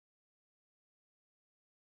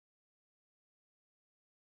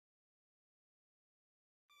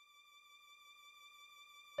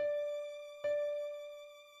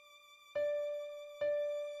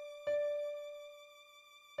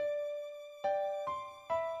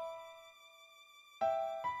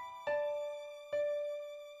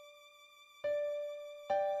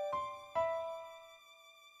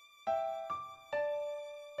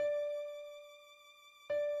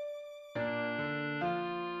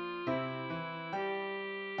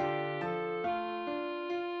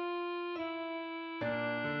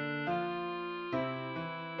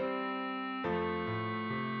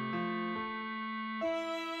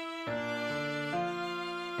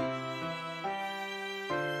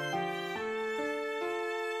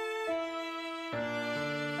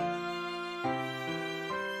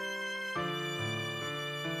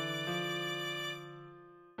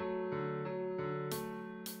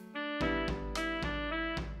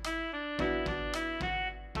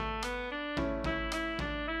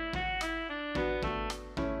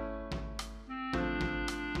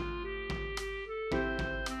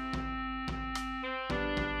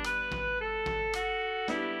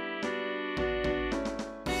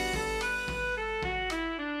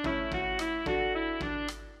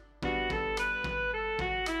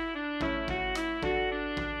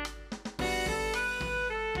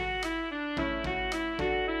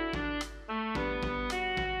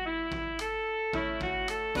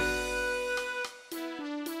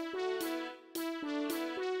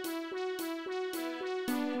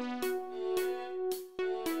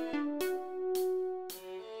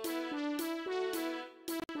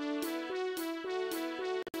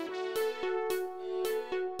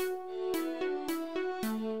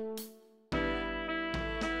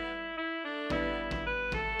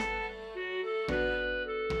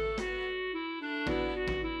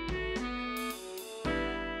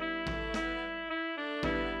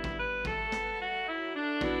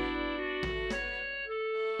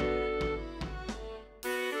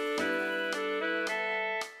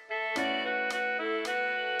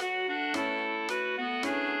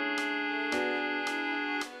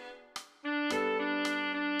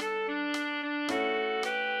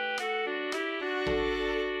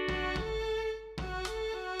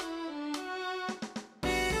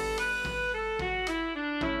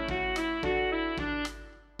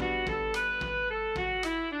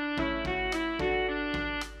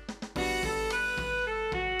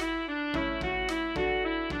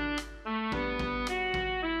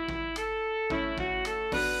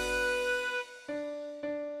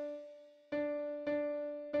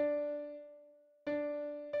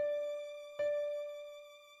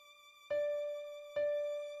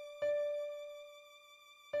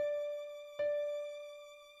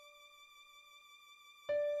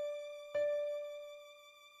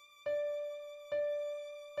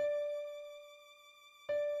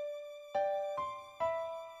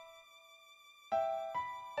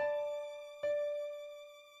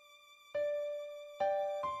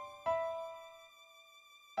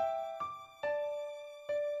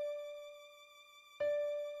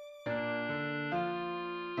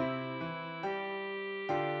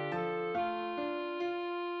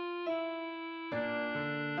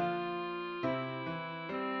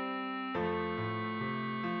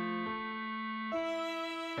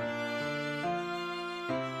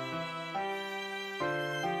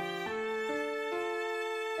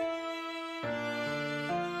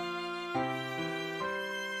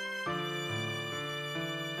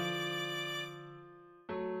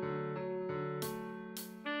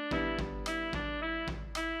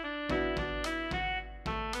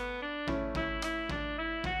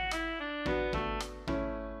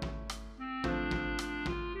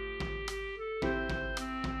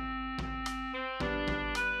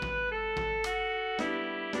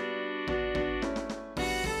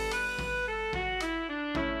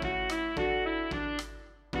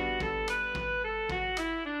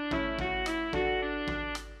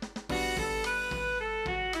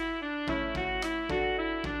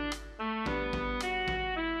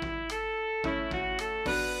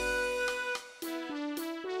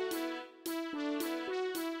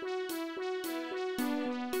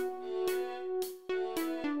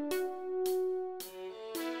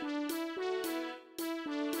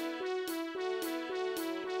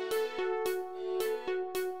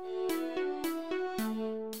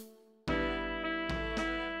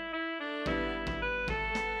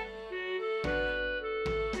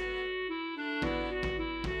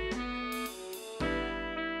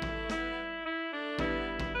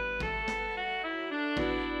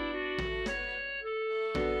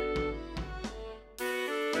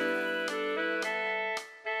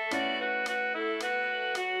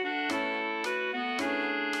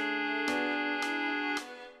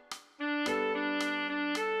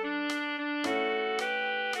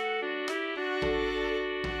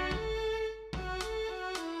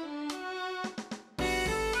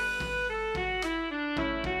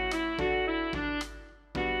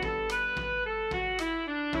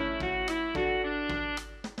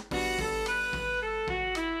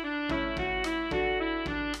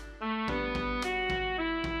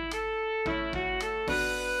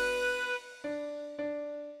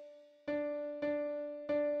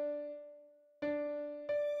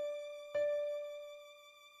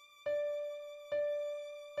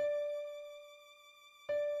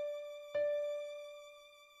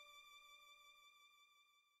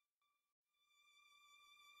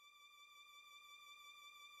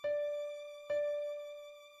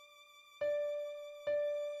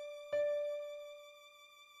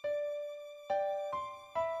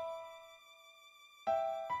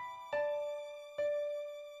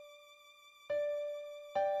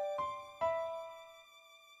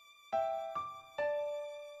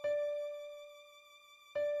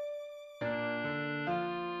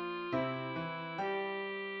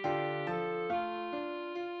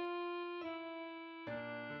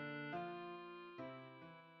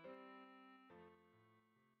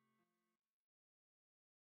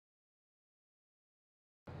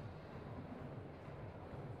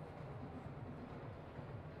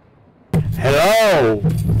Oh,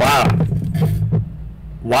 wow.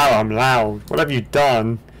 Wow, I'm loud. What have you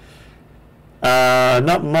done?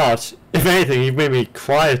 Not much. If anything, you've made me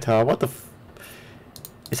quieter. What the f...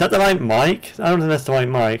 Is that the right mic? I don't think that's the right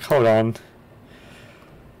mic. Hold on.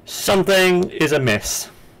 Something is amiss.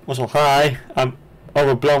 Also, hi. I'm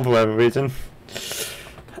overblown for whatever reason.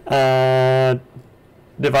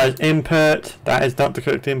 Device input. That is not the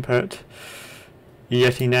correct input.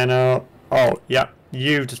 Yeti Nano. Oh, yeah.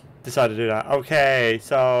 You just decided to do that. Okay,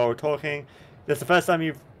 so talking. That's the first time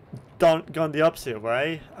you've gone the opposite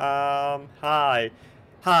way. Hi.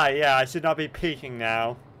 Hi, yeah, I should not be peeking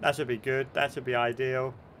now. That should be good. That should be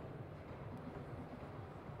ideal.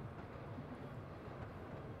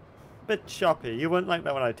 Bit choppy. You wouldn't like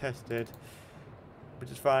that when I tested.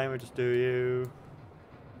 Which is fine. We'll just do you.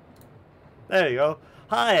 There you go.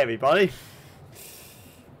 Hi, everybody.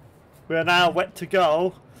 We are now wet to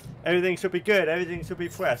go. Everything should be good. Everything should be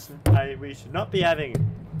fresh. We should not be having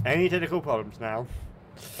any technical problems now.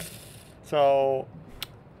 So,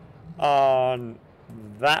 on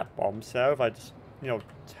that bombshell, if I just,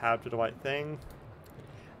 tab to the right thing.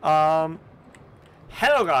 Hello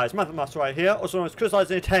guys, Musselwhite here, also known as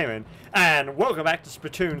Crystallized Entertainment, and welcome back to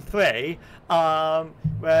Splatoon 3,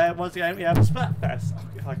 where once again we have SplatFest. Oh,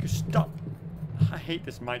 if I could stop. I hate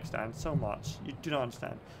this mic stand so much. You do not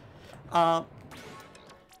understand. I'm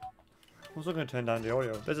also going to turn down the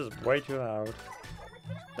audio. This is way too loud.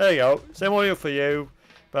 There you go. Same audio for you,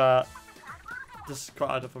 but this is quite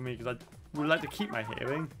harder for me because I would like to keep my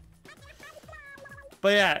hearing.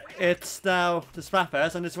 But yeah, it's now the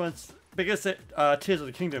SplatFest, and this one's because Tears of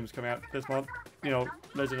the Kingdom is coming out this month.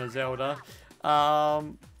 Legend of Zelda.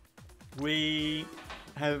 We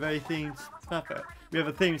have a very themed SplatFest. We have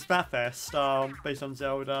a themed SplatFest based on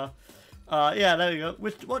Zelda. Yeah, there you go.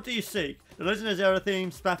 What do you seek? The Legend of Zelda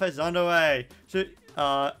themed SplatFest is underway. So,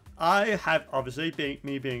 I have obviously,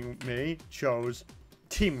 being me, chose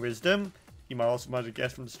Team Wisdom. You might also have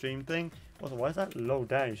guessed from the stream thing. Also, why is that low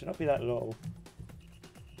down? You should not be that low.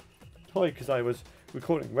 Probably because I was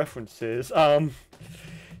recording references.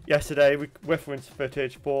 Yesterday we referenced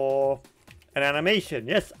footage for an animation.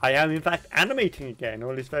 Yes, I am in fact animating again,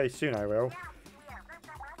 or at least very soon I will.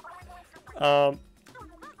 The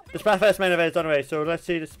SplatFest main event is on the way, so let's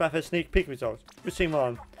see the SplatFest sneak peek results. Which team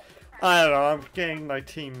on? I don't know, I'm getting like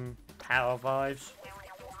Team Power vibes.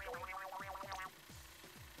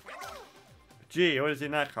 Gee, what is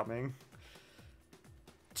in that coming?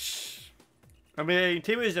 I mean,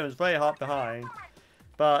 Team Wisdom is very hard behind,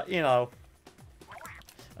 but I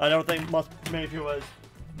don't think many people are as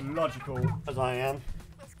logical as I am.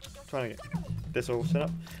 Trying to get this all set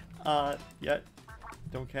up. Yeah,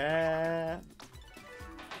 don't care.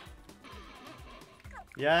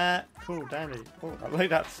 Yeah, cool, dandy. Oh, I like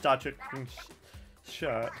that Star Trek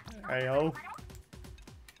shirt. Ayo.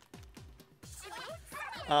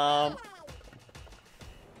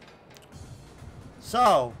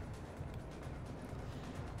 So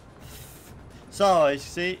as you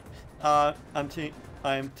see, I am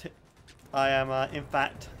in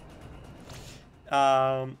fact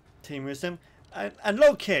Team Wisdom, and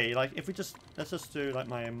low key. Like if we let's just do like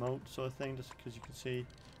my emote sort of thing, just because you can see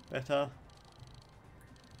better.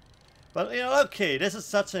 But low key, this is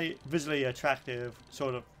such a visually attractive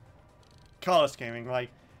sort of color scheming, like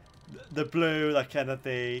the blue, like kind of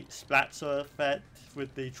the splat sort of effect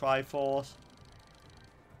with the Triforce.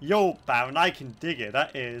 Yo, Baron, I can dig it.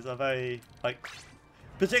 That is a very,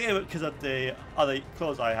 particularly because of the other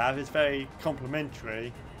clothes I have, it's very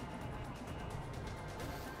complimentary.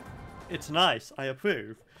 It's nice. I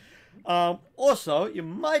approve. Also, you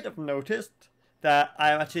might have noticed that I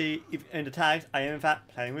am actually, in the tags, I am in fact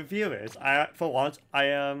playing with viewers. For once, I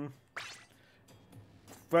am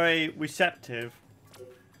very receptive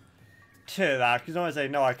to that. Because I say,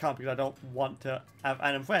 no, I can't because I don't want to have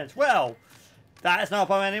random friends. Well, that is not a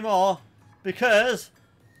problem anymore, because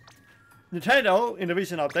Nintendo, in the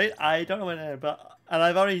recent update, I don't know when, and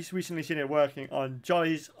I've only recently seen it working on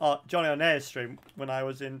Jolly on Air stream when I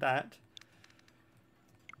was in that.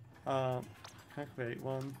 Can I create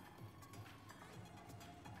one?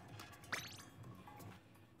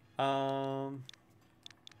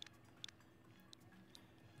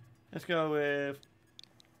 Let's go with.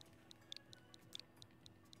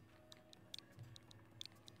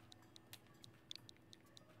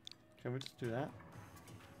 Can we just do that?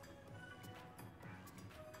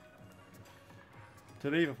 To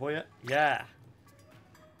leave it for you? Yeah.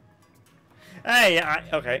 Hey,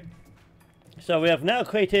 okay. So we have now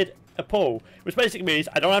created a poll, which basically means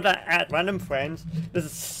I don't have to add random friends. This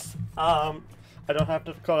is, I don't have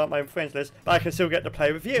to call out my friends list, but I can still get to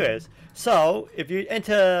play with viewers. So if you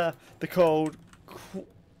enter the code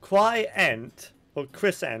Quiet or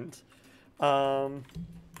Crescent.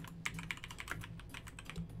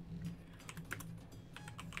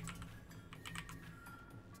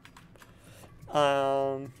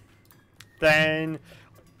 Then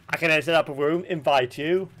I can then set up a room, invite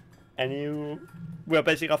you, and you will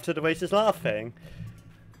basically off to the races laughing.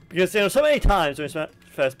 Because you know, so many times when it's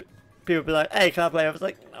first, people be like, "Hey, can I play?" I was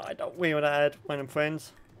like, "No, I don't really want to add random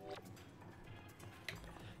friends."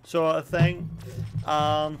 Sort of thing.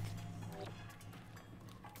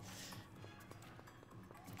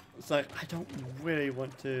 It's like I don't really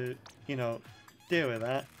want to, you know, deal with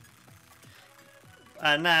that.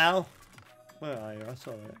 And now, where are you? I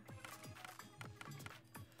saw it.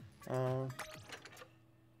 No,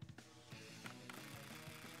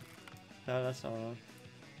 that's not on.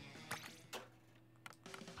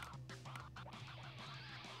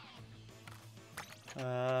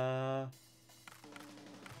 Oh,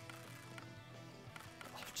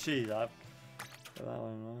 jeez, I put that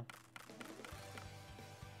one on.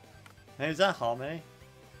 Who's that, Harmony?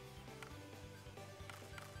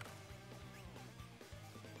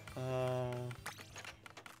 Oh.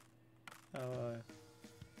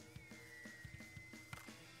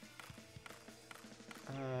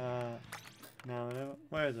 No,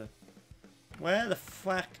 where is it? Where the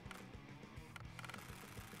fuck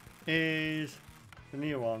is the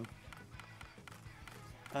new one?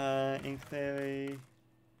 In theory.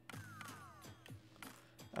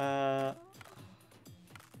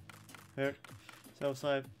 Hook.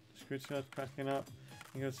 Self-side. Screwed shot cracking up.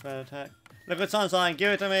 You go spell attack. Look at Sunshine,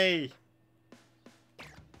 give it to me!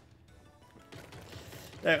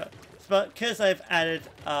 There you go. But because they've added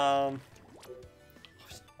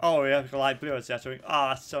oh, we have light blue accessory. Oh,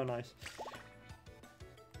 that's so nice.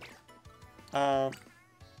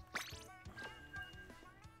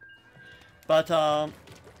 But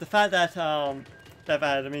the fact that they've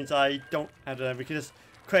added it means I don't have to, we can just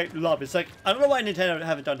create lobbies. It's like, I don't know why Nintendo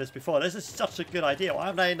haven't done this before. This is such a good idea. Why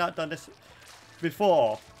haven't I not done this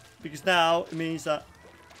before? Because now it means that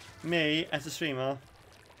me as a streamer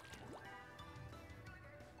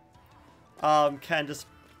can just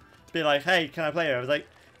be like, hey, can I play here? I was like,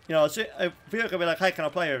 you know, if you can be like, hey, can I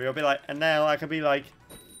play here? You'll be like, and now I can be like,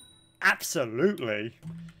 absolutely.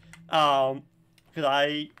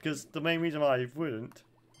 Because the main reason why I wouldn't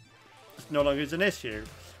no longer is an issue,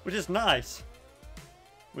 which is nice.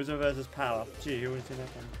 Wisdom versus power. Gee, who was in that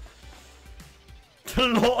one?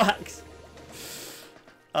 The Lorax.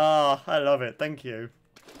 Ah, I love it. Thank you.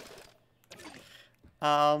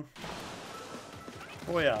 Oh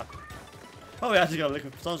yeah. Oh, we actually got a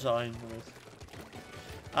liquid sunshine.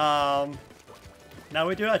 Now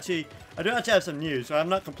we do actually. I do actually have some news. So I'm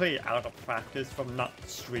not completely out of practice from not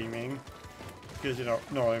streaming. Because, you know,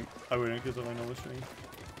 no, I wouldn't because of my normal stream.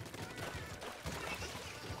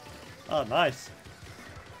 Oh, nice.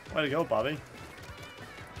 Way to go, Bobby.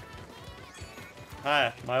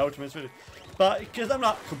 Ah, my ultimate's ready. But because I'm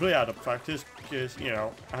not completely out of practice, because, you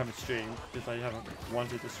know, I haven't streamed, because I haven't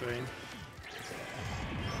wanted to stream.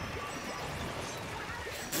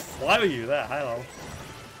 Why were you there? Hello.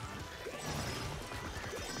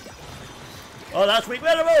 Oh, that's weak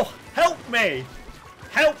venerable! Help me!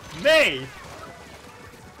 Help me!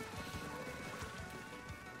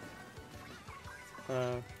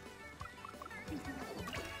 That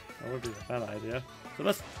would be a bad idea. So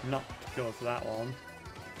let's not go for that one.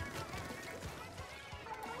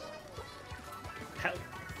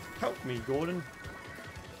 Help me, Gordon.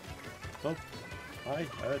 Oh, I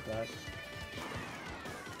heard that.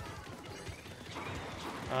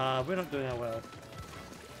 We're not doing that well.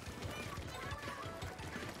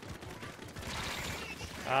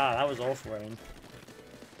 Ah, that was awful rain.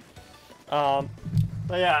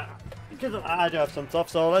 But yeah, because I do have some stuff,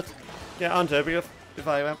 so let's get onto it because if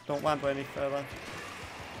I don't ramble any further.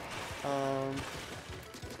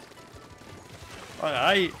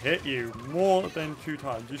 I hit you more than 2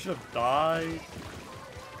 times. You should have died.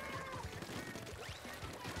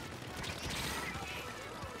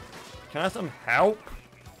 Can I have some help?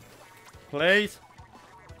 Please?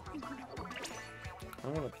 I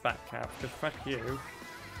want a fat cap, because fuck you.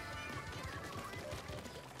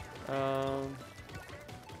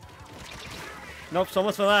 Nope, so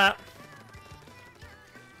much for that.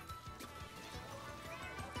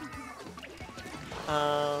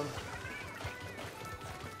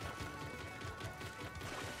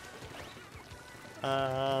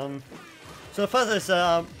 So first is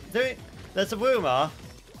there's a rumor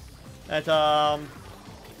that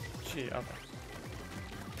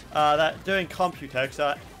that during Computex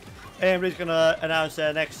that AMD's gonna announce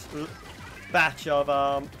their next batch of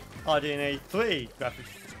RDNA 3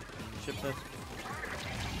 graphics chipsets.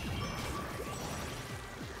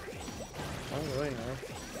 Oh, really now.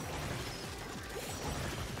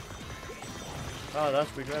 Oh,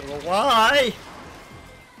 that's regrettable. Why?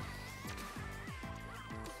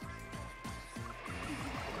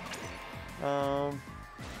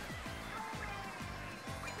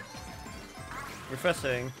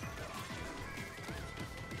 Refreshing.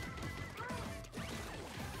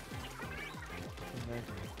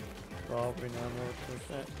 Probably not more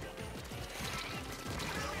percent.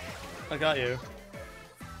 I got you.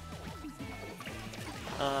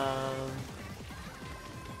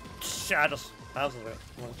 Shadows. How's it? That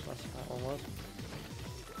one was.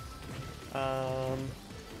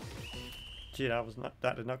 Gee,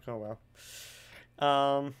 that did not go well.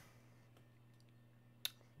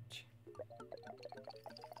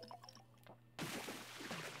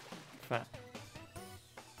 Fat.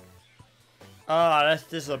 Ah,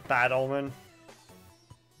 this is a bad omen.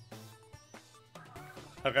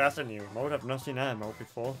 Okay, that's a new mode. I've not seen that mode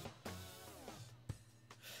before.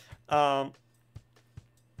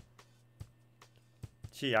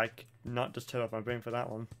 Gee, I could not just turn off my brain for that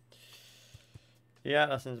one. Yeah,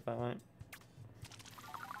 that sounds about right.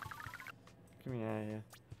 Get me out of here.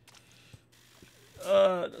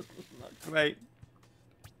 That's not great.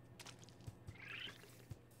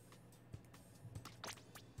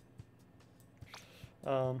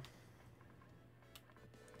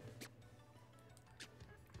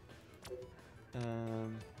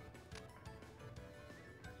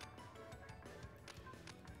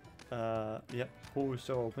 Yep, pool is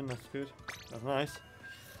so open, that's good. That's nice.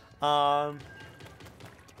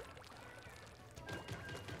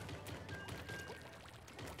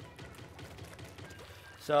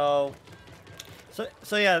 So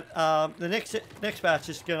yeah, the next batch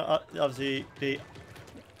is gonna obviously the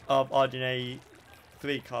RDNA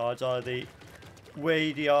 3 cards are the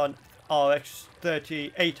Radeon RX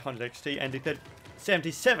 3800 XT and the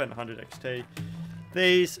 7700 XT.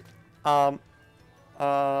 These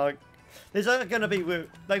are going to be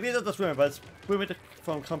like these are just rumors. Rumors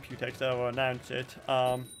from Computex that will announce it.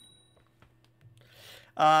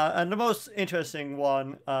 And the most interesting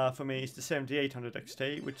one for me is the 7800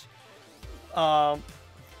 XT, which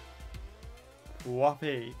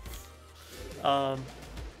whoppy.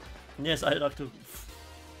 Yes, I'd like to.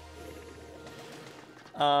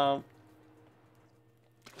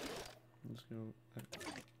 Let's go.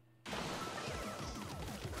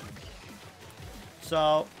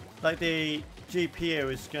 So, like the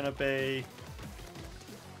GPU is gonna be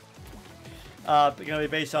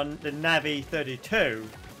based on the Navi 32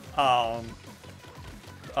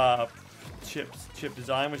 chip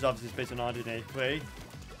design, which obviously is based on RDNA 3.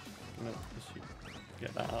 Let's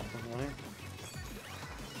get that up in the morning.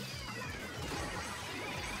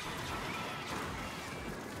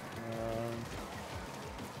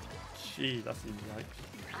 Gee, that's even yikes.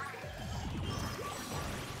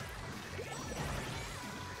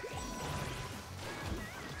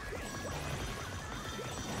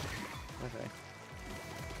 Okay.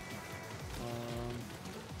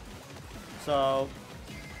 So,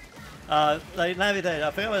 like Navi 30,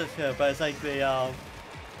 I forget what it's called, but it's like the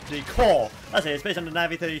core. That's it. It's based on the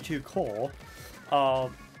Navi 32 core,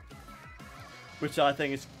 which I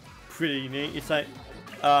think is pretty neat. It's like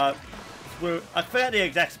I forget the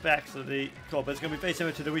exact specs of the core, but it's going to be very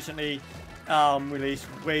similar to the recently released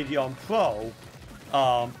Radeon Pro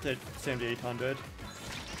 7800.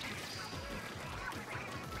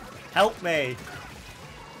 Help me!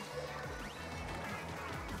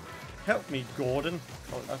 Help me, Gordon.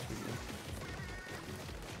 Oh, that's really good.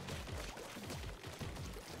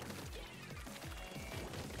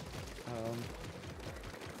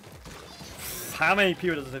 How many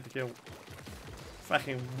people does it have to kill?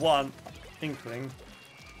 Fucking one inkling.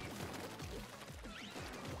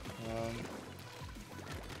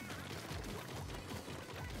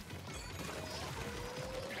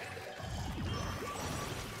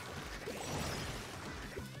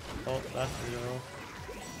 Oh, that's real.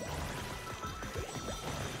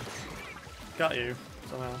 Got you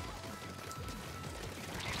somehow.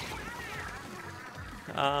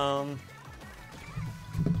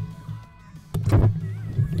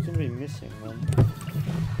 It's gonna be missing one.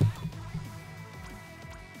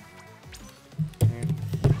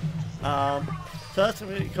 So that's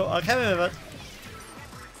really cool. I can't remember,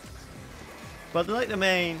 but like the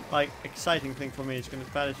main like exciting thing for me is going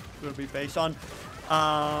to be based on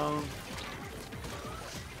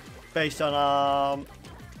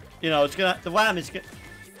you know, the RAM is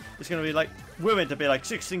gonna be like rumored to be like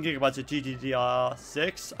 16 gigabytes of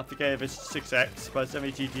GDDR6. I forget if it's 6X, but it's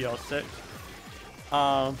only GDDR6.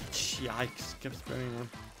 Yikes, kept spinning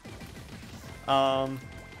one.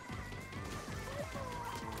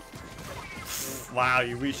 Wow,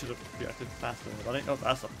 you really should have reacted faster. I think, oh,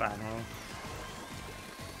 that's a bad one.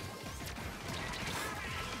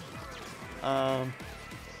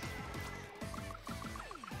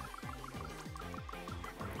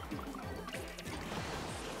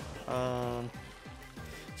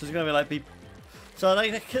 So it's gonna be like so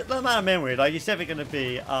like the amount of memory, like it's definitely gonna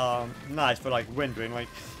be nice for like rendering. Like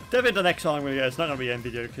definitely the next time it's not gonna be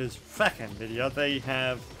NVIDIA because fuck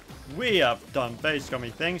NVIDIA, we have done very scummy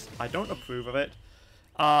things. I don't approve of it.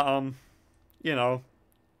 You know,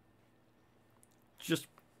 just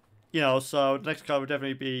so the next card will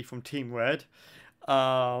definitely be from Team Red.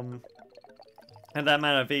 And that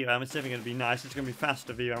amount of VRAM is definitely going to be nice. It's going to be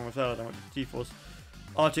faster VRAM as well than what GeForce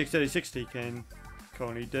RTX 3060 can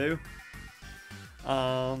currently do.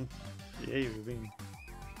 Yeah, you've been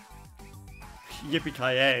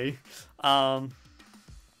yippee-ki-yay.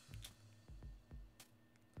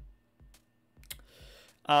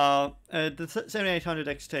 The 7800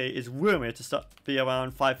 XT is rumored to be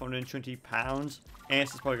around £520, and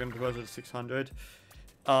it's probably going to be closer to 600.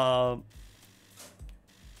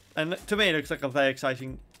 And to me, it looks like a very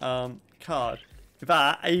exciting card. In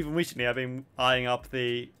fact, even recently, I've been eyeing up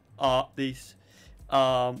these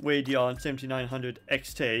Radeon 7900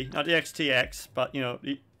 XT, not the XTX, but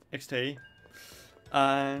the XT,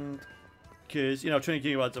 and because 20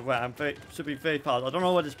 gigabytes of RAM should be very fast. I don't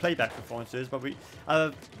know what its playback performance is, but we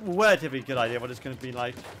have a relatively good idea what it's going to be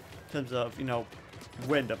like in terms of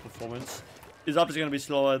render performance. It's obviously going to be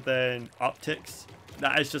slower than optics.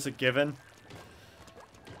 That is just a given.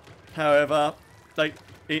 However, like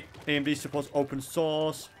AMD supports open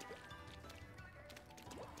source,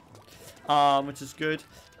 which is good.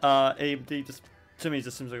 AMD to me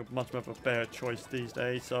just seems like a much more of a better choice these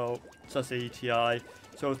days. So that's the ETI.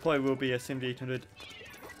 So it probably will be a 7800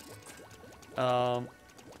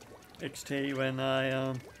 XT when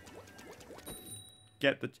I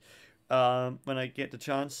get the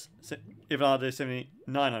chance. Even though I do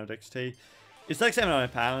 7900 XT. It's like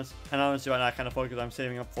 £700, and honestly right now I kind of focus on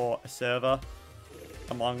saving up for a server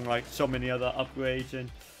among like so many other upgrades and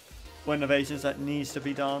renovations that needs to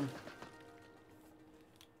be done.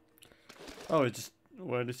 Oh, it's just,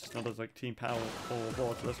 well, this is not as like team power or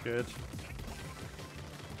board, so that's good.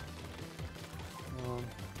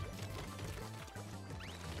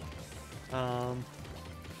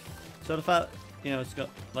 So the fact it's got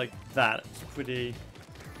like that, it's pretty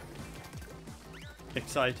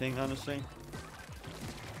exciting, honestly.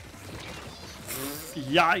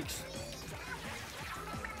 Yikes!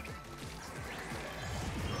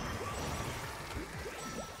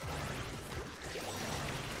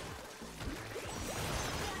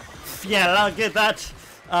 Yeah, I'll get that.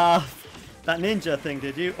 That ninja thing,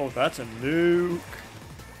 did you? Oh, that's a nuke.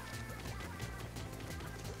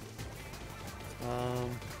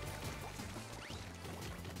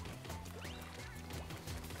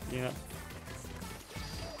 Yeah.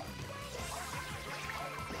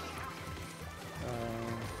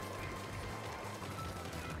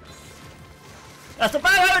 That's the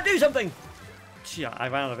bad way to do something! Gee, I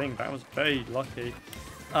ran out of ink. That was very lucky.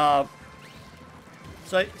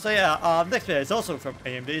 So yeah, next bit is also from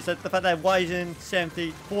AMD. Is that the fact that Ryzen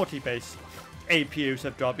 7040 based APUs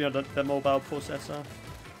have dropped, the mobile processor.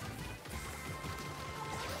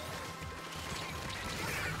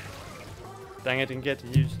 Dang, I didn't get to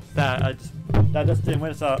use that. That just didn't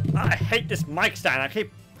register. I hate this mic stand. I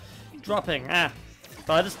keep dropping.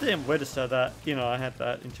 But I just didn't register that, I had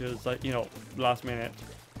that until it's like, last minute.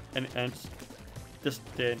 And just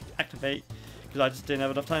didn't activate because I just didn't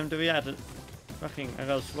have enough time to react. Fucking, I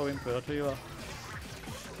got a slow input, I'll tell you what.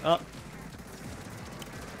 Oh,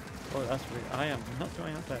 that's weird. I am not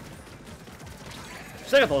going out there.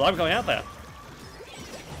 Second of all, I'm going out there.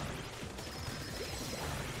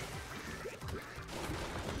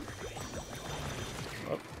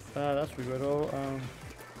 Oh, that's weird.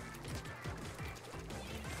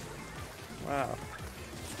 Wow.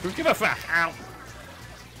 Give a fuck!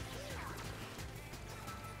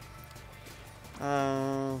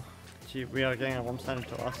 Ow! Gee, we are getting a one standing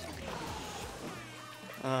to us.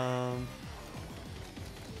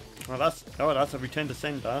 Well, that's a return to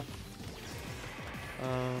sender.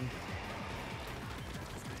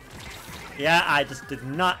 Yeah, I just did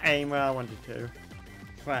not aim where I wanted to.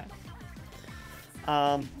 Right.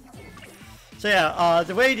 So yeah,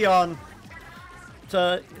 the Radeon.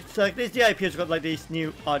 So this DIP has got like these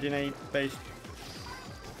new RDNA based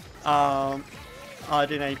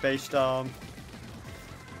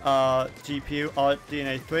GPU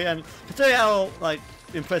RDNA 3, and to tell you how like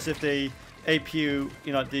impressive the APU,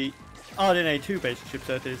 the RDNA 2 based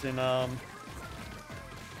chipset is in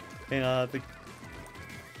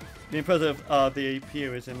the the impressive the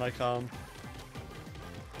APU is in like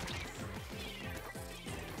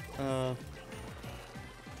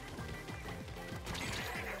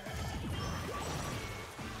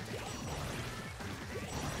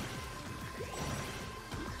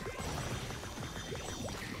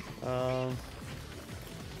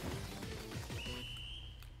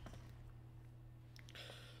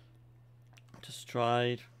just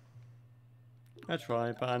tried. I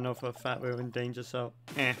tried, but I know for a fact we're in danger, so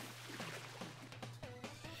eh.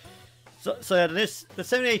 So yeah, the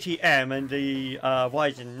 7080M and the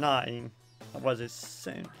Ryzen 9, what was it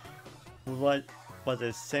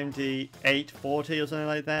 7840 or something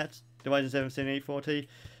like that? The Ryzen 7 7840,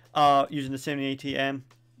 using the 7080M,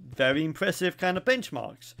 very impressive kind of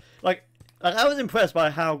benchmarks. Like I was impressed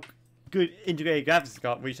by how good integrated graphics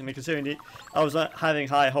got recently, considering I was having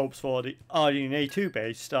high hopes for the RDNA 2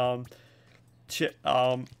 based chip,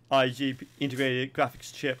 IG integrated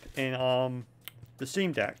graphics chip in the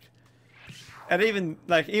Steam Deck. And even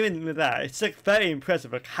with that, it's like very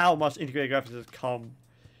impressive like how much integrated graphics has come.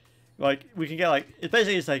 Like we can get like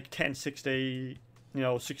it's like 1060,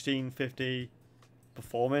 1650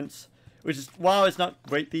 performance, which is, while it's not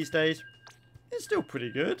great these days, it's still pretty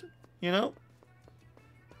good, It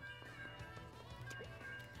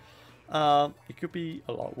could be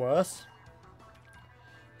a lot worse.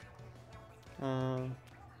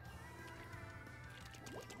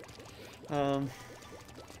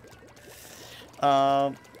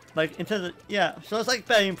 Like in terms of, yeah, so it's like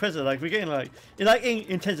very impressive. Like we're getting like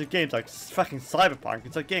in terms of games like fucking Cyberpunk,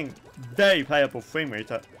 it's like getting very playable frame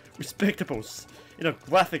rates at respectable,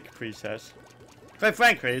 graphic presets. Quite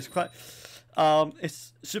frankly, it's quite it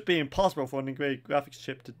should be impossible for an integrated graphics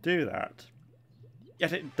chip to do that.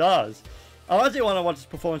 Yet it does. I honestly wonder what its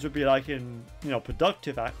performance would be like in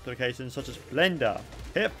productive applications such as Blender,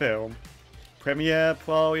 HitFilm, Premiere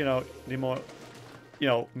Pro, the more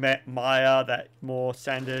Maya, that more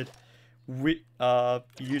standard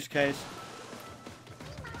use case.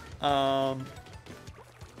 The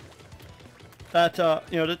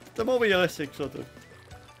more realistic sort of,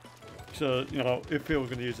 if people are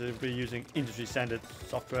going to use it, be using industry standard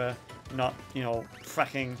software, not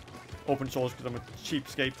fracking open source because I'm a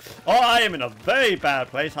cheapskate. Oh, I am in a very bad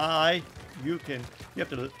place. Hi, you have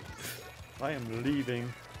to. I am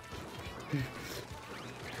leaving.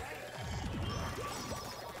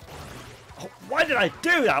 Oh, why did I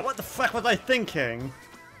do that? What the fuck was I thinking?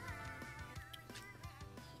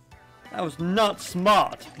 That was not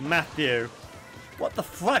smart, Matthew. What the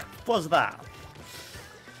fuck was that?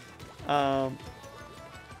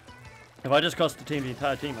 If I just cost the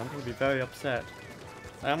entire team, I'm going to be very upset.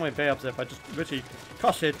 I am very upset if I just literally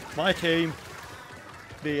costed my team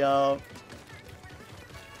the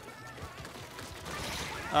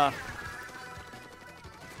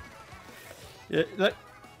yeah,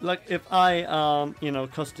 like if I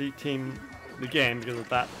cost the team the game because of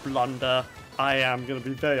that blunder, I am gonna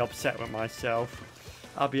be very upset with myself.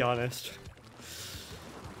 I'll be honest.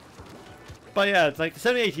 But yeah, it's like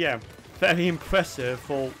 7080M, very impressive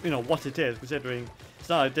for what it is, considering it's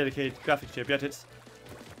not a dedicated graphics chip, yet it's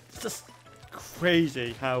just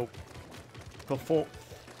crazy how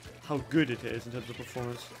good it is in terms of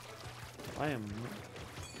performance. I am.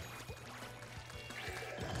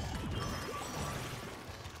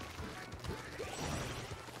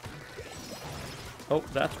 Oh,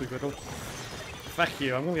 that's good. Oh, fuck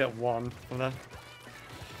you! I'm gonna get one from that.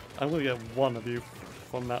 I'm gonna get one of you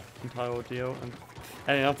from that entire ordeal,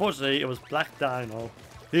 and unfortunately, it was Black Dino.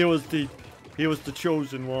 He was the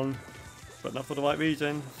chosen one. But not for the right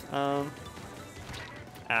reason. Ow.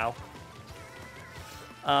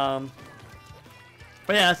 But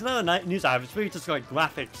yeah, it's another news item. It's really just like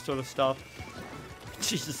graphics sort of stuff.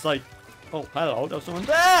 She's just like, oh, hello, there's someone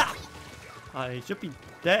there! I should be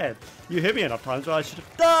dead. You hit me enough times where I should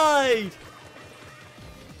have died!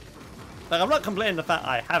 Like, I'm not complaining the fact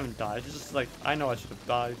I haven't died. It's just like, I know I should have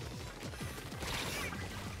died.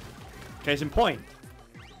 Case in point.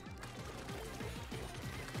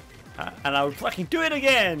 And I would fucking do it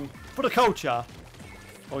again for the culture.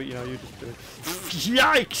 Oh, you just do it.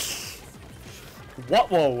 Yikes! What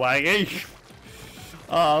whoa, Waggy?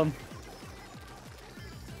 Oh,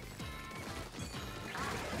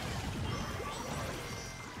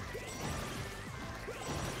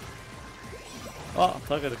 I'm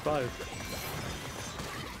targeted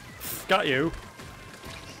 5. Got you.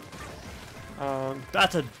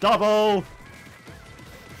 That's a double.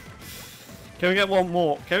 Can we get one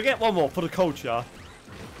more? Can we get one more for the culture?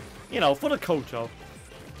 For the culture.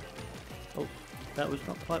 Oh, that was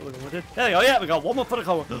not quite what I wanted. There we go. Yeah, we got one more for the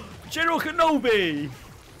culture. General Kenobi.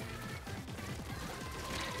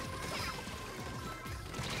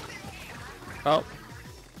 Oh.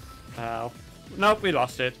 Ow. Nope, we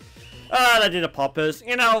lost it. Ah, they did the poppers.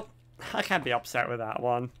 You know, I can't be upset with that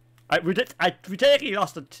one. We technically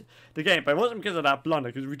lost the game, but it wasn't because of that blunder,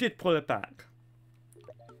 because we did pull it back.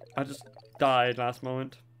 I just died last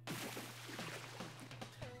moment.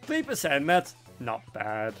 3%, that's not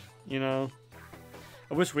bad, you know.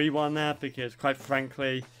 I wish we won that, because quite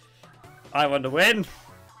frankly, I want to win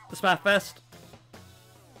the SplatFest.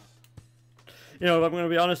 You know, if I'm going to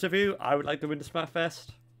be honest with you, I would like to win the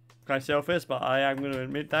SplatFest. Quite selfish, but I am going to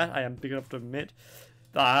admit that. I am big enough to admit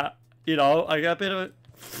that, you know, I got a bit of a...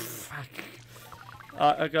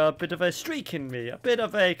 I got a bit of a streak in me. A bit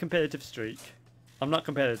of a competitive streak. I'm not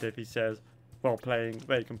competitive, he says, while playing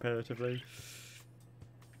very competitively.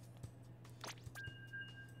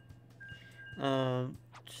 Oh,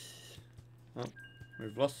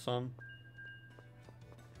 we've lost some.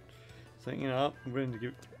 So, you know, I'm willing to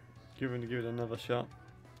give it another shot.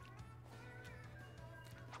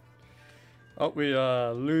 Oh, we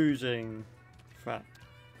are losing. Crap.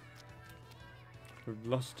 We've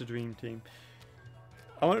lost the dream team.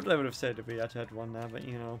 I wonder if they would have said if we actually had one now, but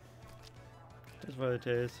you know, that's what it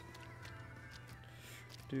is.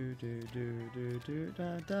 Do do do do do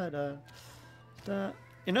da da da da.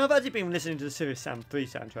 You know, I've actually been listening to the Serious Sam 3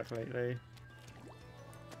 soundtrack lately.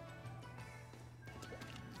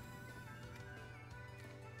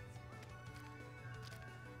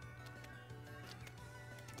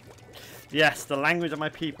 Yes, the language of my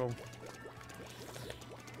people.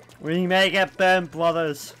 We may get burned,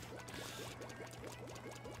 brothers.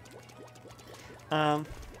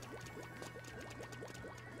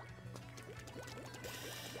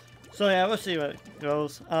 So yeah, we'll see what it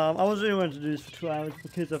goes. I was really wanting to do this for 2 hours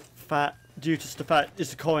because of due to the fact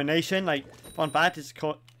it's a coronation. Like, fun fact, it's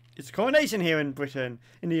a coronation here in Britain,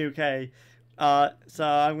 in the UK. So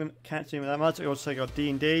I'm gonna can't see that much. I also got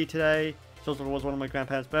D&D today. It also was one of my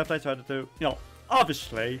grandparents' birthdays, so I had to do, you know,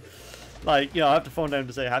 obviously, like, you know, I have to phone them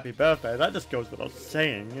to say happy birthday. That just goes without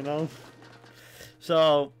saying, you know.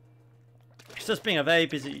 So it's just been a very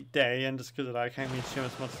busy day, and just because of that, I can't really stream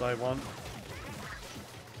as much as I want.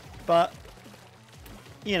 But,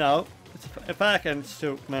 you know, if I can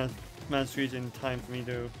still squeeze in time for me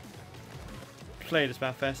to play the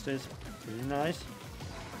SplatFest is pretty nice.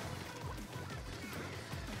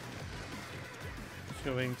 Just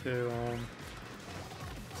going to,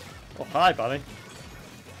 oh, hi, buddy.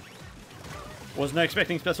 Wasn't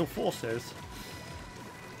expecting special forces.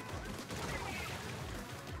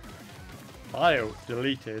 File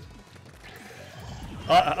deleted.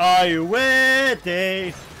 Are you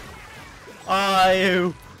ready? Are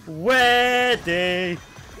you ready?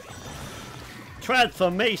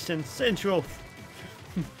 Transformation Central.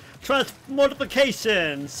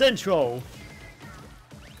 Transmodification Central.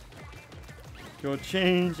 You're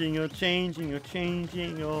changing, you're changing, you're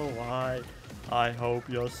changing. Oh, I hope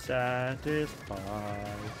you're satisfied.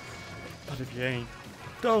 But if you ain't,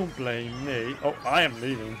 don't blame me. Oh, I am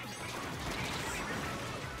leaving.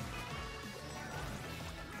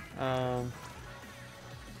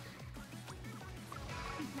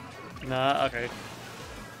 Nah, okay.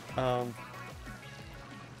 Oh.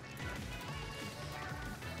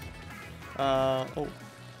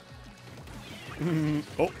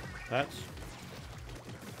 Oh, that's.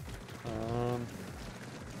 I'm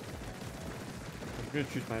gonna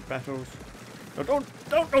choose my battles. Oh,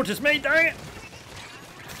 don't notice me, dang it!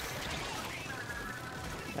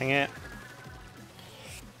 Dang it.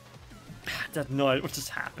 That noise, what just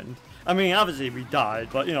happened? I mean, obviously we died,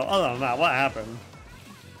 but you know, other than that, what happened?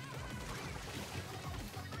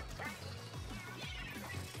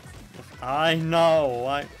 I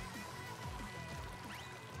know,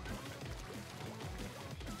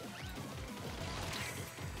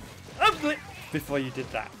 before you did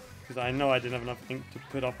that, because I know I didn't have enough ink to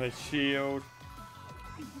put up a shield.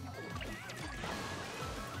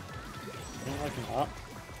 I don't like that.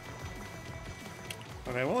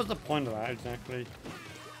 Okay, what was the point of that exactly?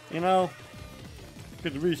 You know,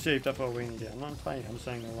 could have resaved up our wing again. I'm not playing, I'm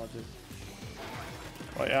saying the logic.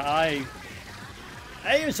 But yeah, I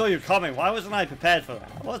even saw you coming. Why wasn't I prepared for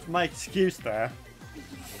that? What's my excuse there?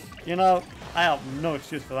 You know, I have no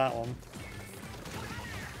excuse for that one.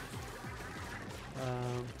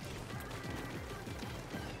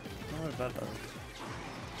 What is that though?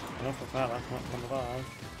 Enough of that, that's not one of ours.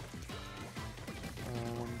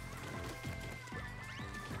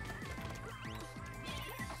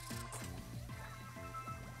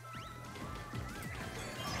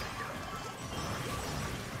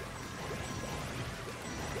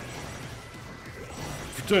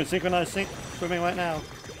 We're doing synchronized swimming right now.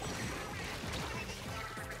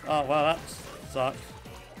 Oh, well, that sucks.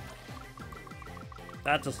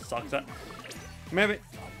 That just sucks. That maybe.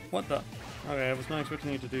 What the? Okay, I was not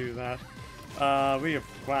expecting you to do that. We have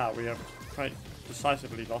quite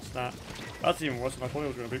decisively lost that. That's even worse than I thought it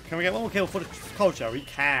was going to be. Can we get one more kill for the culture? We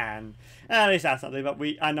can. At least that's something. But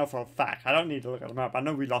I know for a fact. I don't need to look at the map. I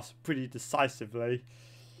know we lost pretty decisively.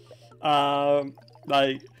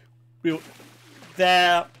 Like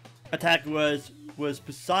their attack was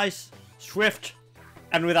precise, swift,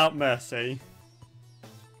 and without mercy.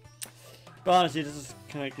 But honestly, this is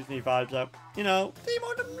kind of gives me vibes up. You know, Team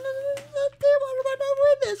Order might not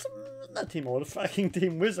win this. Not Team Order, fucking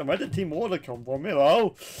Team Wisdom. Where did Team Order come from?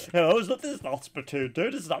 Hello? Hello, this is not Splatoon,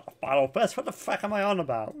 dude. This is not the Battle Fest. What the fuck am I on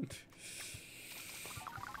about?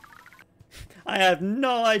 I have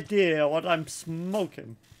no idea what I'm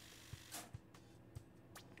smoking.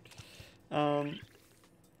 Gonna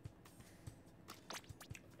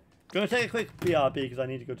take a quick BRB because I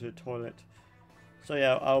need to go to the toilet. So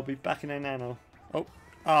yeah, I'll be back in a nano.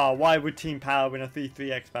 Oh, why would Team Power win a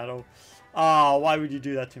 3-3x battle? Oh, why would you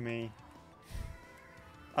do that to me?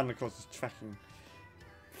 And of course it's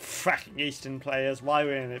fracking Eastern players. Why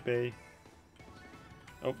wouldn't it be?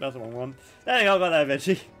 Oh, that's the wrong one. There you go, got that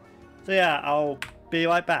eventually. So yeah, I'll be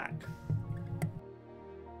right back.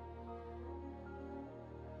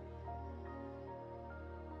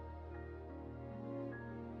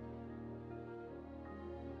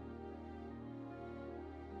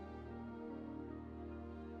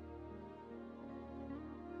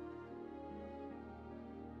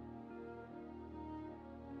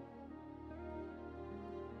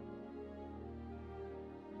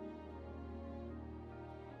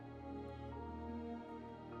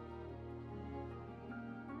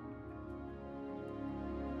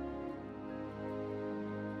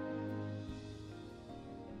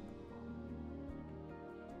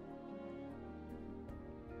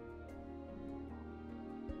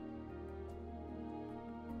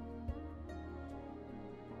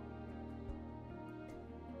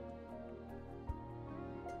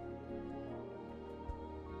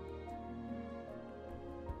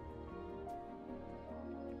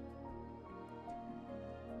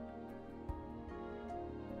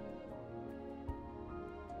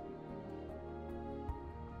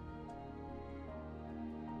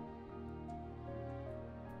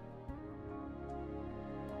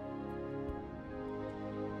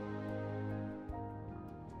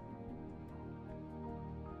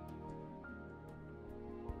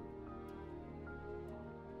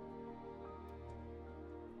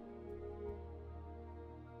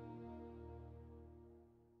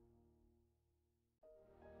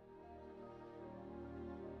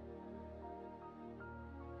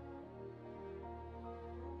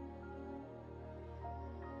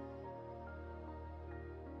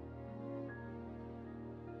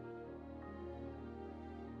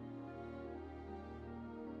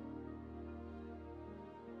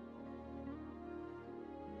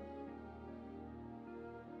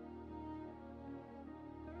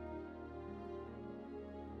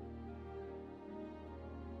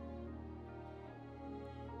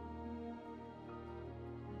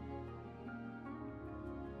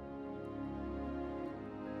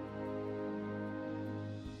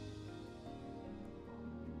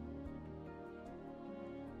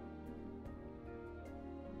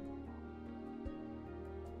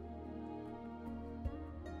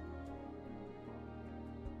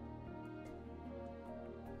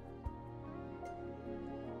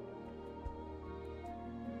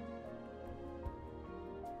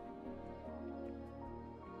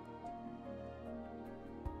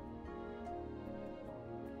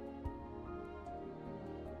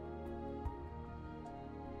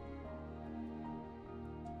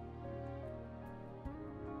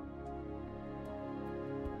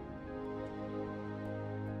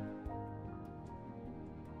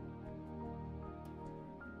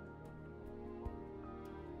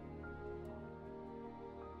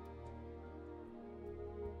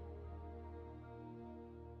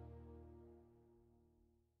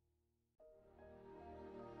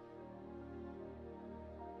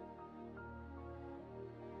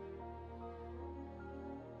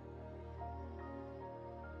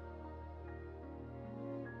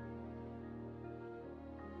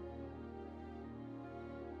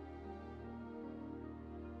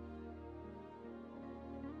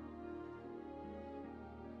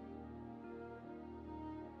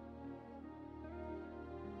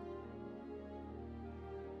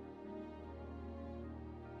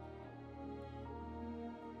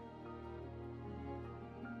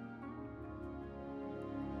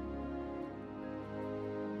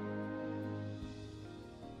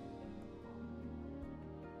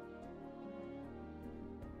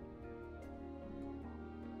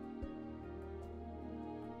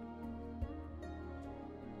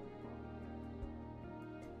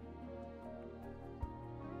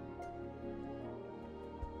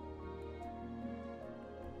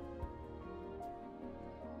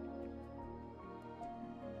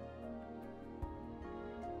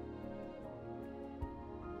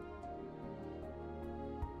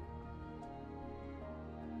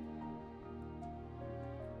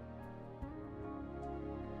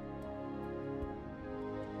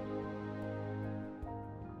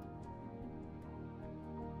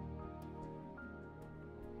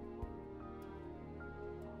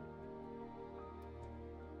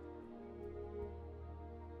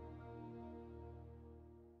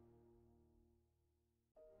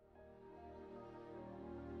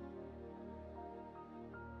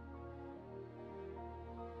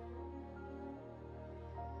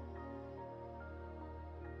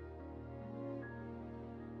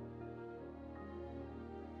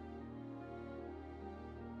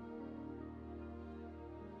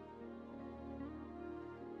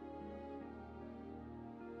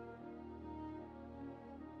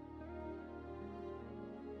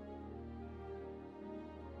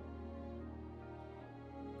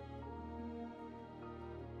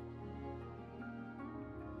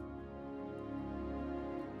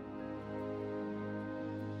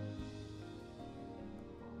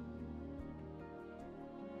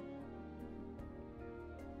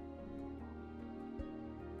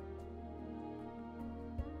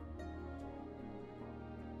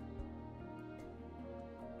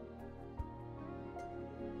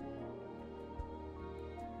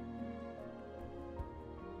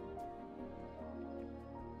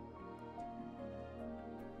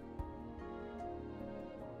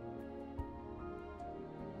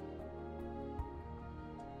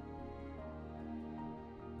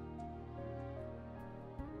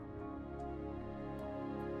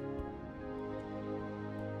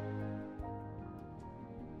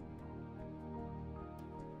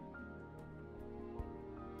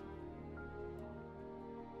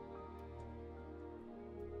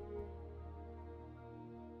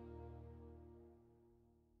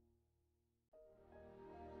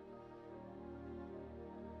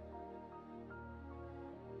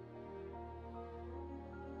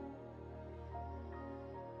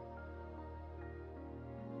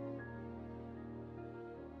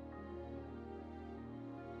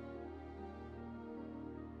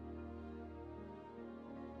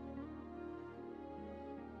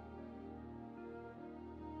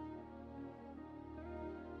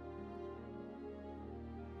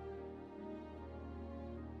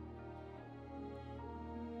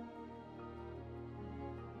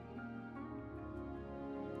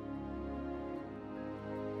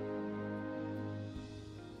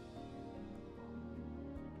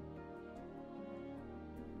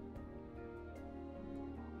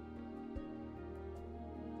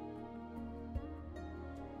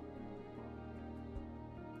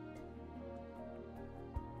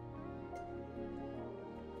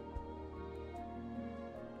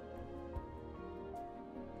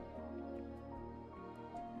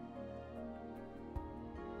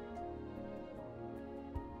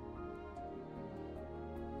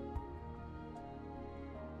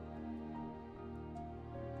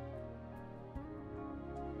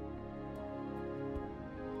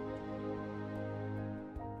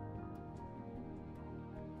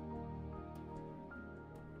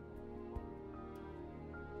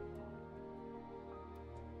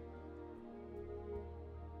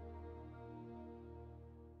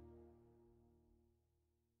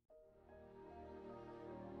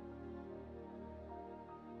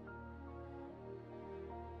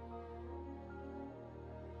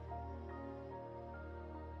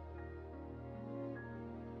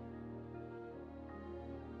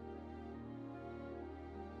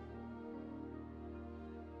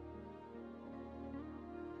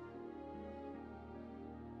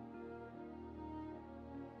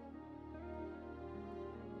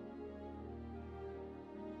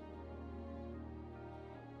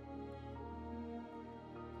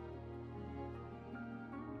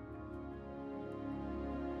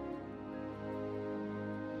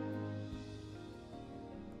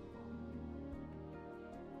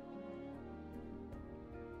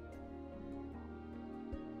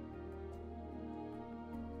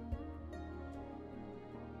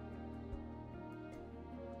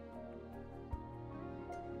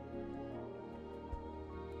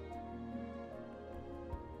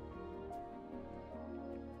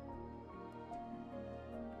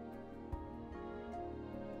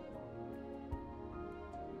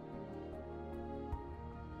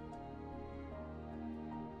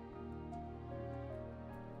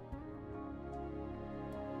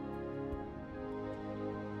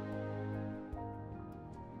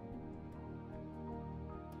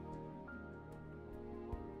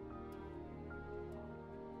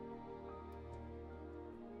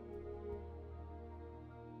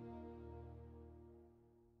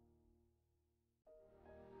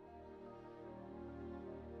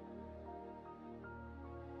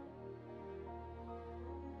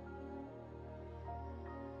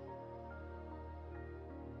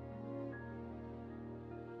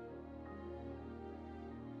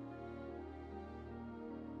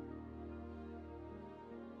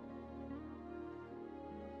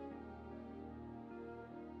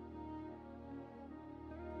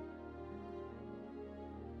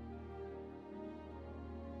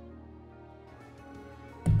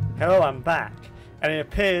 hello, I'm back. And it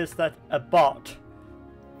appears that a bot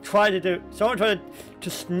someone tried to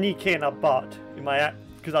sneak in a bot in my app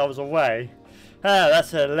because I was away. Ah,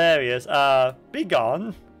 that's hilarious. Be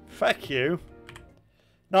gone. Fuck you.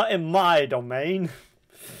 Not in my domain.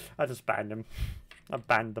 I just banned him. I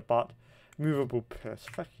banned the bot. Movable purse.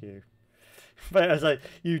 Fuck you. But I was like,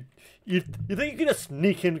 you think you can just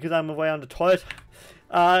sneak in because I'm away on the toilet?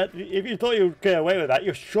 If you thought you would get away with that,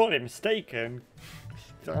 you're surely mistaken.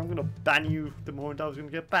 So I'm gonna ban you the moment I was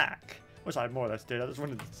gonna get back. Which I more or less did. I just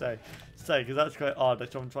wanted to say because that's quite odd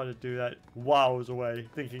that someone tried to do that while I was away,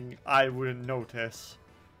 thinking I wouldn't notice.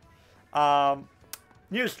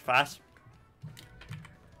 Newsflash.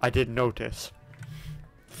 I did notice.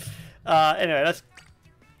 Anyway, let's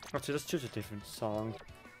choose a different song.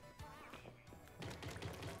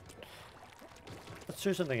 Let's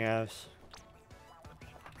choose something else.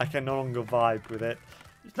 I can no longer vibe with it.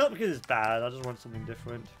 It's not because it's bad, I just want something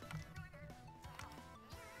different.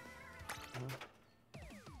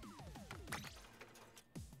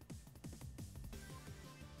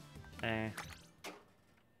 I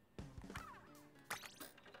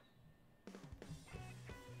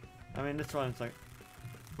mean, this one's like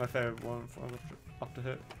my favorite one for after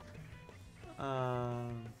Hit.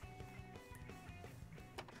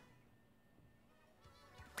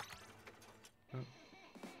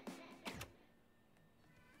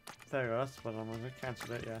 There we go, that's what I'm gonna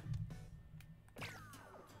cancel it, yeah.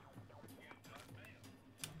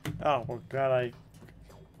 Oh, well, glad I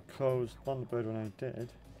closed Thunderbird when I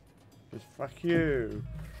did. Because fuck you.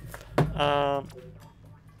 So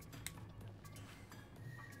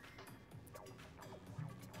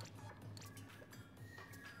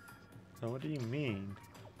what do you mean?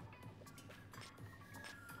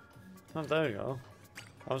 Oh, there we go.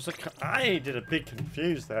 I did a big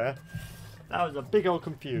confuse there. That was a big old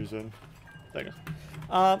confusion. There you go.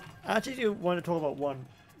 I actually do want to talk about one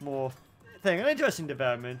more thing, an interesting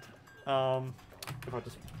development. If I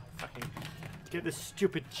just fucking get this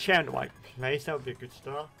stupid chair in the right place, that would be a good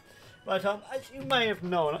start. But as you may have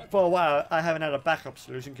known, for a while I haven't had a backup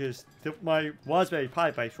solution because my Raspberry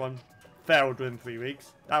Pi based one failed within 3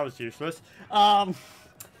 weeks. That was useless.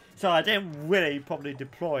 So I didn't really probably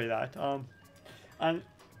deploy that. And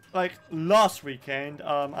like last weekend,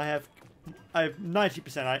 I have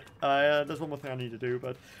 90%. There's one more thing I need to do,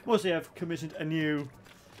 but mostly I've commissioned a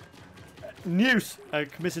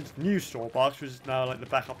commissioned new store box, which is now like the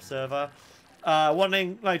backup server.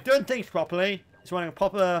 Wanting like doing things properly. It's wanting a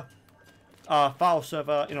proper file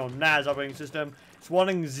server, NAS operating system. It's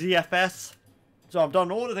wanting ZFS. So I've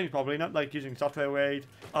done all the things properly, not like using software RAID,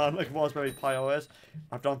 like Raspberry Pi OS.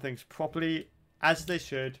 I've done things properly as they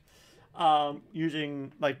should.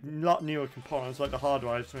 Using like not newer components like the hard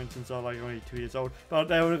drives, for instance, are like only 2 years old, but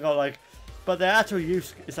they only got like, but their actual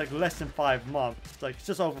use is like less than 5 months. It's like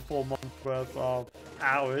just over 4 months worth of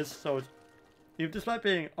hours. So it's despite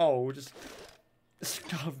being old, just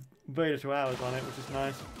got very little hours on it, which is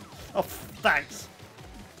nice. Oh, thanks.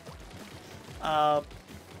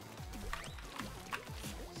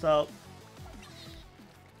 So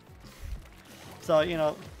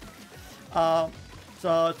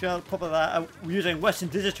to be on top of that, we're using Western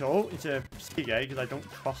Digital instead of Seagate because I don't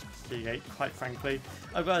trust Seagate, quite frankly.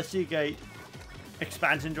 I've got a Seagate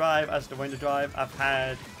expansion drive as the Windows drive. I've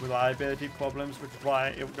had reliability problems, which is why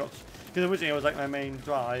it got, because originally it was like my main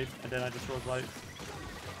drive, and then I just was like,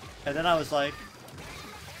 and then I was like,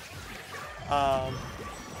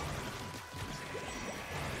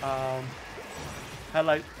 had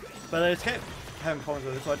like, but I just kept having problems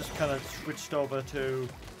with it, so I just kind of switched over to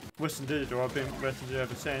Western Digital. I've been Western Digital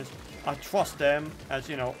ever since. I trust them as,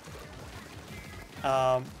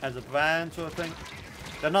 as a brand sort of thing.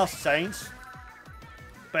 They're not saints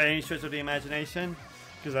by any stretch of the imagination,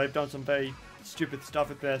 because they've done some very stupid stuff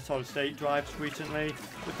with their solid state drives recently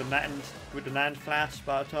with the NAND flash.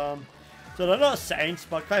 But so they're not saints,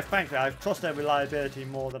 but quite frankly, I trust their reliability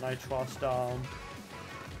more than I trust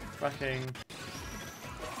fucking.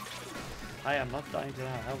 I am not dying to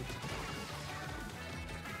that.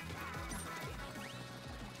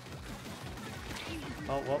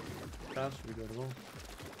 Oh, what? That's regrettable.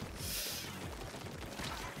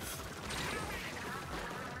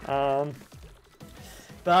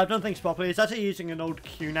 But I've done things properly. It's actually using an old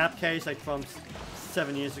QNAP case, like from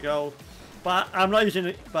 7 years ago. But I'm not using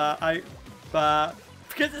it. But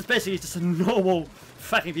because it's basically just a normal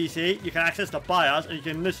fucking PC, you can access the BIOS and you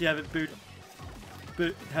can literally have it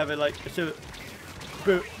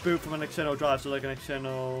boot from an external drive, so like an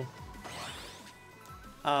external.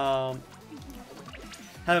 So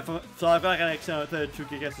I've got like an external 32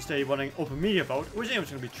 gig SSD running Open Media Vault, which is going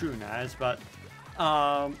to be true NAS, but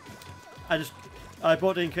I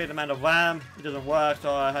bought the incorrect amount of RAM. It doesn't work,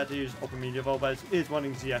 so I had to use Open Media Vault, but it is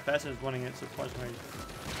running ZFS and it's running it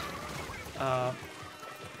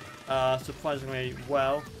surprisingly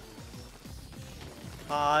well.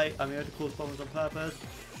 Hi, I'm here to cause problems on purpose.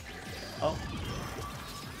 Oh.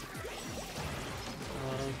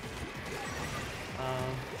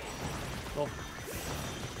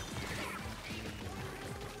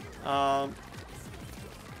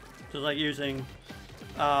 Just like using,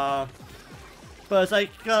 but it's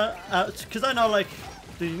like, because I know like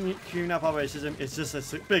the QNAP operating is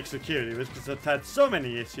just a big security risk because I've had so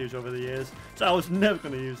many issues over the years, so I was never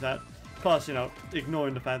going to use that. Plus, you know,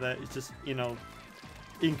 ignoring the fact that it's just, you know,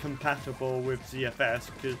 incompatible with ZFS.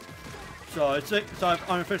 So it's like, so I've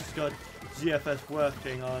unofficially got ZFS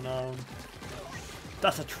working on.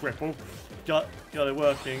 That's a triple. Got it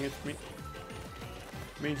working. It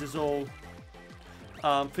means it's all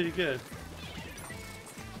pretty good.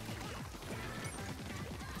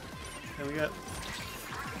 There we go.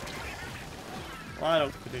 Well, I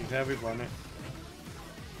don't think how we run it.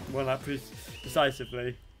 Well, that pretty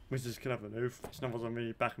decisively, which is kind of a move. It's not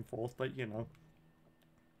really back and forth, but you know.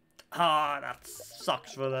 Ah, that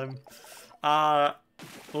sucks for them. Oh,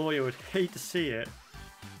 you would hate to see it.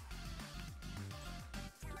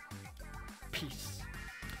 Peace.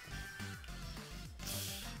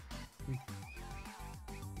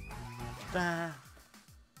 The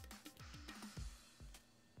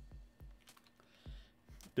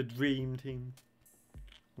dream team.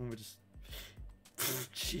 And we're just.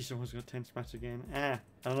 Jeez, I almost got 10 smats again. Ah,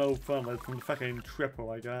 an old fun from the fucking triple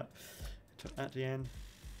I got at the end.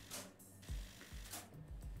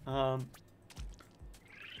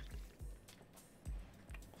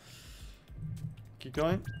 Keep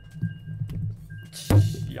going.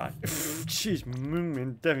 Yeah. Jeez,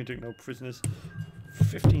 Moonman definitely took no prisoners.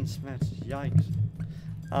 15 smats, yikes.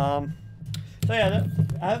 So yeah,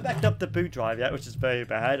 I haven't backed up the boot drive yet, which is very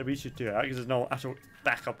bad. We should do that because there's no actual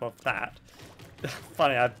backup of that.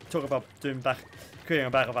 Funny, I talk about creating a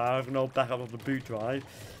backup. I have no backup of the boot drive,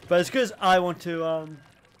 but it's because I want to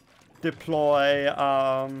deploy.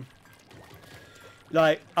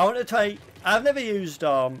 Like I want to try. I've never used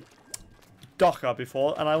Docker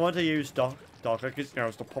before, and I want to use Docker because you know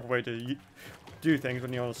it's the proper way to do things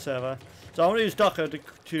when you're on a server. So I want to use Docker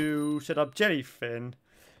to set up Jellyfin.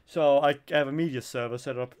 So I have a media server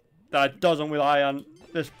set up that doesn't rely on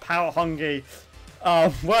this power-hungry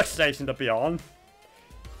workstation to be on.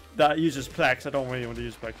 That uses Plex. I don't really want to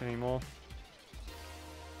use Plex anymore.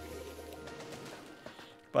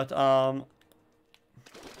 But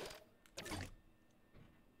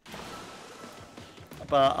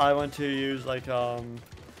I want to use like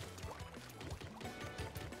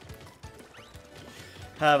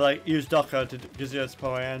use Docker to use its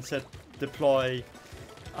power and set deploy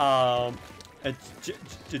a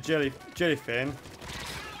Jellyfin.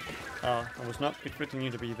 I was not expecting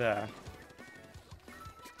you to be there.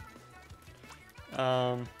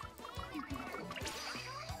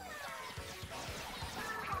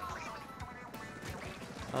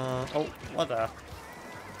 Oh, what the?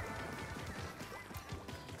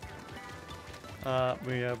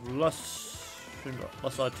 We have lost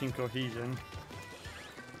our team cohesion.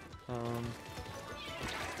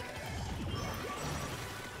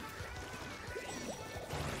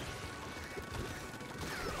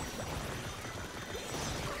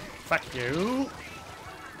 Fuck you!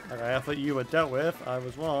 Okay, I thought you were dealt with. I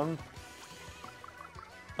was wrong.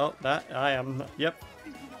 Oh, that I am. Yep.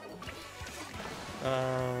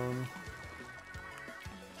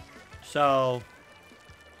 So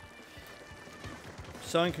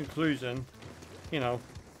in conclusion, you know.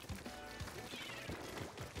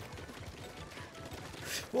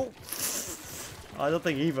 Well, I don't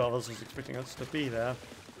think either of us was expecting us to be there.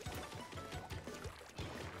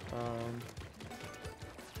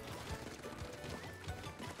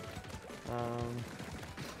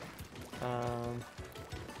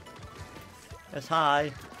 Yes,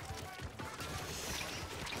 hi.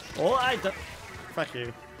 Oh, I don't. Fuck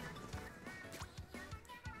you.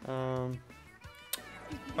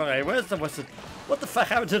 Okay, where's the rest of? What the fuck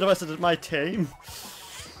happened to the rest of my team?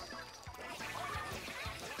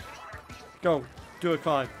 Go, do a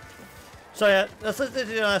climb. So yeah, that's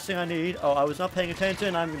the last thing I need. Oh, I was not paying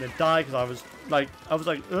attention. I'm gonna die because I was like,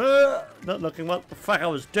 not looking what the fuck I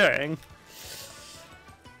was doing.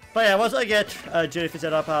 But yeah, once I get Jellyfin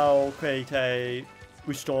set up, I'll create a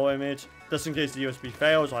restore image. Just in case the USB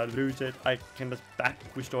fails, I lose it. I can just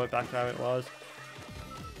restore it back to how it was.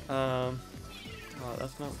 Oh,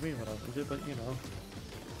 that's not really what I wanted, but you know.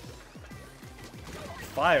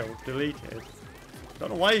 File deleted. Don't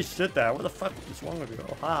know why you stood there. What the fuck is wrong with you?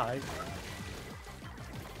 Oh, hi.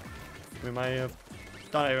 We might have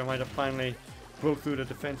done it. We might have finally broke through the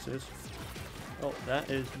defenses. Oh, that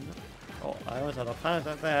is... Oh, I almost had a panic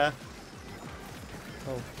attack there.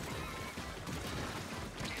 Oh.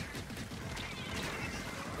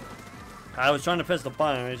 I was trying to press the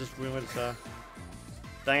button and it just ruined it.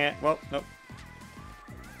 Dang it. Well, nope.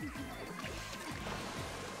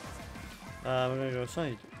 We're gonna go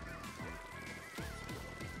side.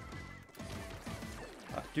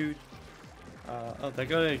 Dude. Oh, they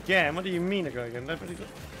go again. What do you mean they go again? Nobody go.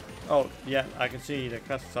 Oh, yeah, I can see the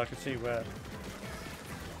cluster, so I can see where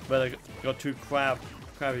they got two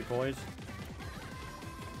crabby boys.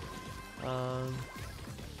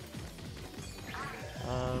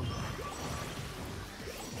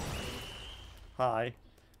 Hi.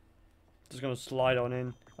 Just gonna slide on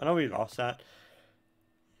in. I know we lost that.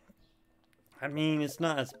 I mean, it's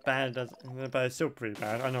not as bad as, but it's still pretty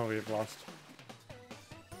bad. I know we've lost.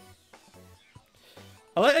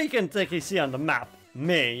 I like how you can actually see on the map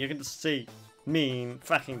me. You can just see me in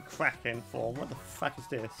fucking Kraken form. What the fuck is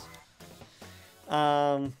this?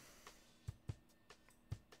 But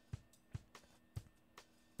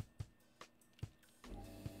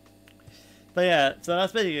yeah, so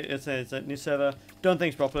that's basically it. It's a new server, done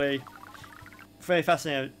things properly, very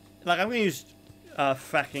fascinating. Like, I'm gonna use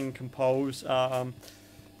fracking compose,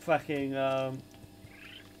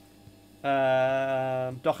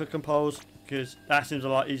 Docker compose, because that seems a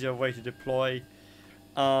lot easier way to deploy.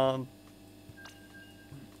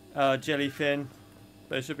 Jellyfin,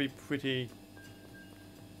 but it should be pretty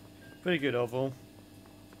good overall.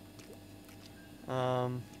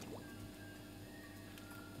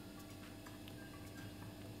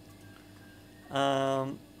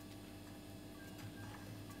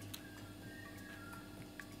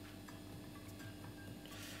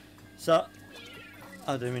 So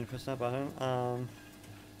I didn't mean to press that button.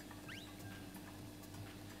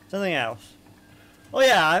 Something else. Oh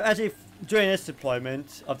yeah, I've actually, during this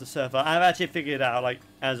deployment of the server, I've actually figured out, like,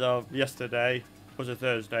 as of yesterday, was it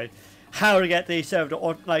Thursday, how to get the server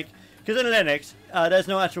to, like, because in Linux, there's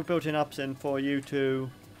no actual built-in option for you to,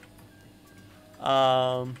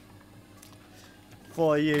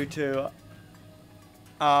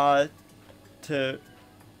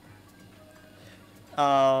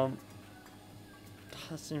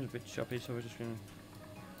 that seems a bit choppy, so we're just gonna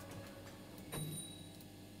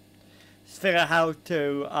figure out how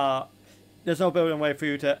to, there's no built-in way for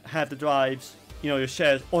you to have the drives, you know, your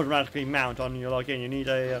shares automatically mount on your login. You need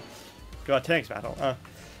a, go to next battle,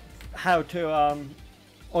 how to,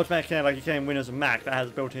 automatically, like you can in Windows and Mac, that has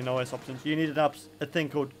built-in OS options. You need a thing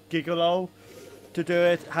called Gigolo to do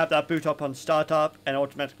it, have that boot up on startup and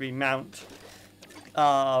automatically mount,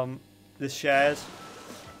 the shares.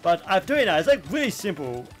 But I'm doing that. It's like really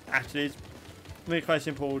simple, actually. It's really quite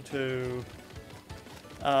simple to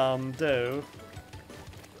do.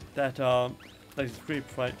 That like it's pretty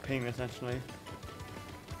quite painless actually.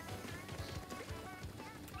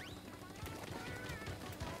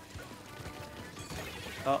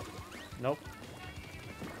 Oh, nope.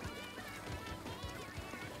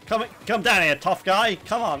 Come down here, tough guy.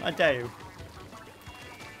 Come on, I dare you.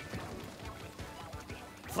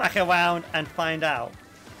 Flack around and find out.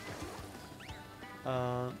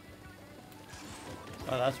 Oh,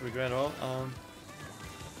 that's regrettable.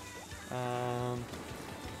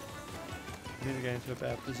 Need to get into a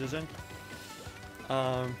better position.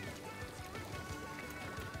 I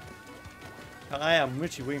am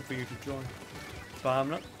literally waiting for you to join, but I'm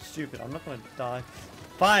not stupid. I'm not gonna die.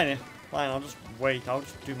 Fine, fine. I'll just wait. I'll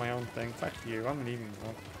just do my own thing. Fuck you. I'm leaving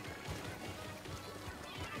now.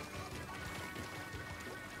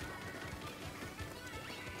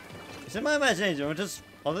 Is it my imagination, or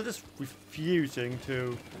they're just refusing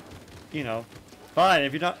to, you know, fine,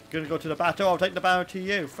 if you're not going to go to the battle, I'll take the battle to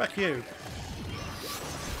you. Fuck you.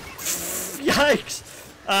 Yikes!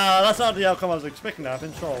 That's not the outcome I was expecting to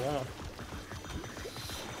happen, sure, wow.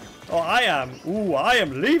 Oh, I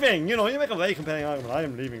am leaving! You know, you make a very compelling argument, I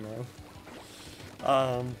am leaving now.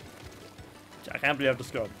 I can't believe I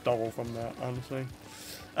just got a double from that, honestly.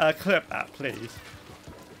 Clip that, please.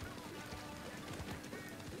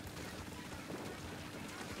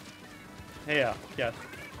 Here, yes.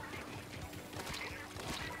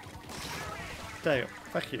 There you go.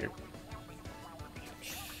 Fuck you.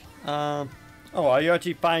 Oh, are you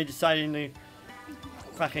actually finally deciding to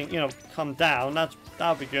fucking, you know, come down?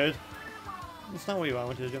 That'll be good. That's not what you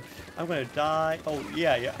wanted to do. I'm gonna die. Oh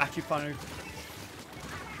yeah, you're actually finally.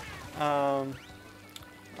 I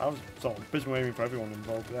was sort of busy waiting for everyone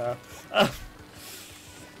involved there.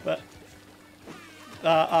 But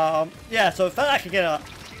Yeah, so if I can get a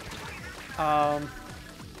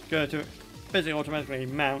go to basically automatically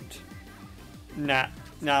mount now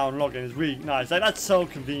and login is really nice. Like, that's so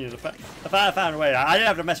convenient. If I found a way, I didn't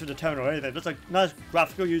have to mess with the terminal or anything. Just a nice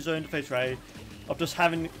graphical user interface way of just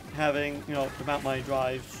having you know, to mount my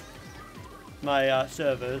drives, my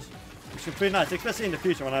servers. Which is pretty nice, especially in the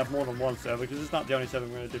future when I have more than one server, because it's not the only server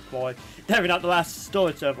I'm going to deploy. Definitely not the last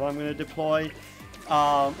storage server I'm going to deploy in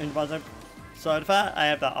Musselwhite. So the fact I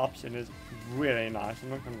have that option is really nice, I'm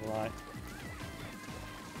not going to lie.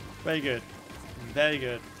 Very good. Very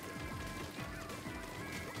good.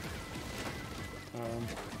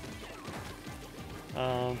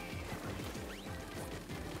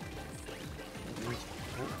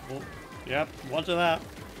 Yep, watch that.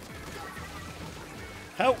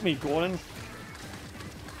 Help me, Gordon.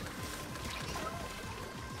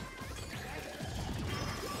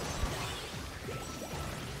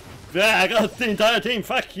 Yeah, I got the entire team.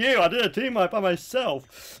 Fuck you. I did a team wipe by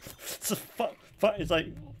myself. It's like,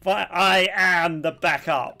 I am the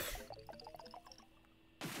backup.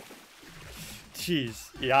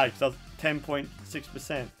 Jeez. Yikes. That's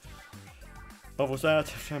 10.6%. Level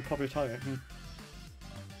 10% popular target.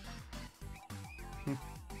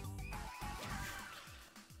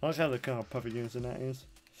 I like how the kind of perfect units in that is.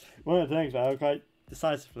 One of the things I would quite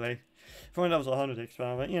decisively. If only levels 100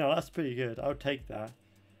 expand, but you know, that's pretty good. I would take that.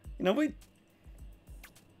 You know, I'm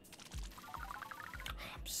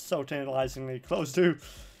so tantalizingly close to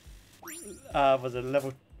was it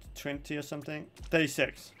level 20 or something?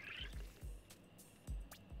 36.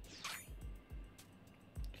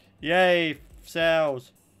 Yay,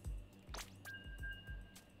 sales.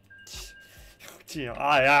 You know,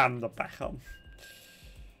 I am the backup.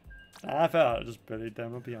 I felt I just bullied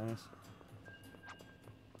them, I'll be honest.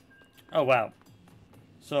 Oh wow.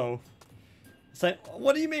 So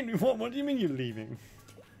what do you mean? What do you mean you're leaving?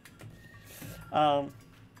 So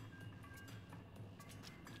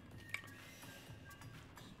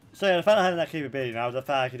yeah, the fact I have that capability now, the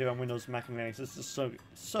fact I can do it on Windows, Mac, and Linux, it's just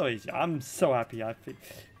so easy. I'm so happy I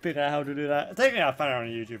figured out how to do that. Technically, I found it on a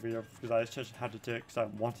YouTube video because I just had to do it because I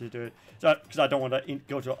wanted to do it. So because I don't want to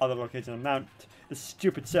go to other locations and mount the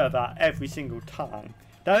stupid server every single time.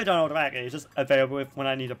 That is done automatically. It's just available when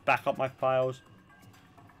I need to back up my files.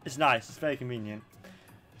 It's nice. It's very convenient.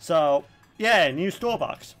 So yeah, new store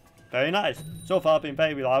box. Very nice. So far, I've been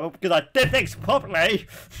very reliable because I did things properly.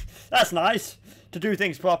 That's nice. To do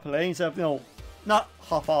things properly instead of, you know, not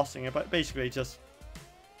half-assing it, but basically just,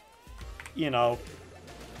 you know,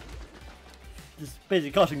 just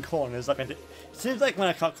basically cutting corners like I did. It seems like when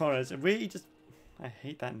I cut corners, it really just, I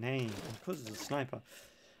hate that name. Of course, it's a sniper.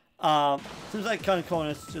 Seems like cutting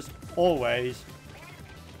corners just always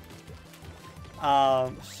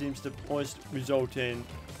seems to always result in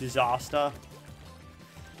disaster.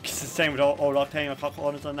 It's the same with old Octane. I cut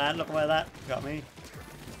corners on that. Look at that. Got me.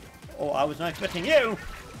 Oh, I was not expecting you!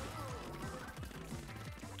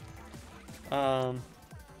 Oh,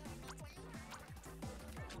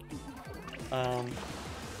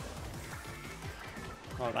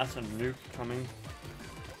 that's a nuke coming.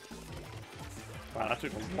 Wow, that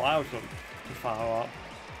took a while to fire up.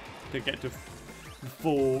 To get to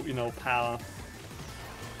full, you know, power.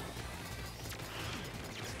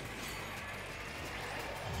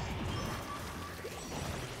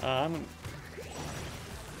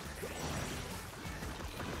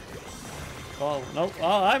 Oh, no.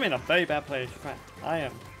 Oh, I'm in a very bad place. Crap. I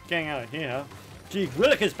am getting out of here. Gee,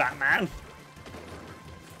 Willikers, Batman!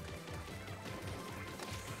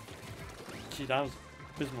 Gee, that was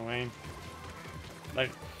abysmal aim.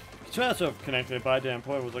 Like, it's sort of connected, but I didn't.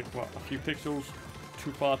 It was like, what, a few pixels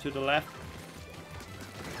too far to the left.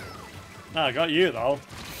 No, I got you, though.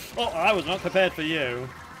 Oh, I was not prepared for you.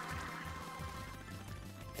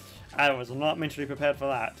 I was not mentally prepared for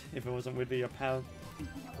that, if it wasn't with the power.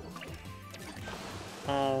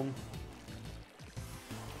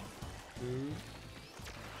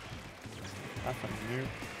 That's a new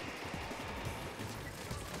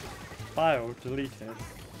file deleted.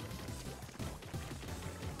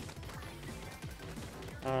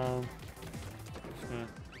 Just gonna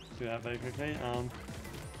do that very quickly.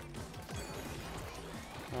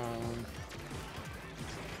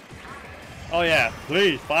 Oh yeah,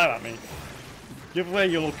 please fire at me. Give away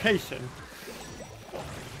your location.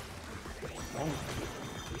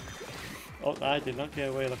 Oh, I did not get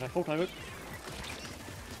away like I thought I would.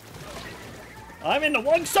 I'm in the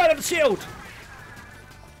wrong side of the shield!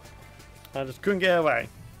 I just couldn't get away.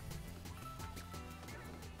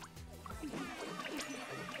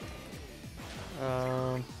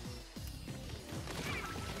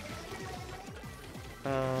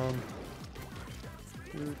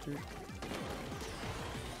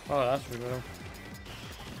 Oh, that's really low.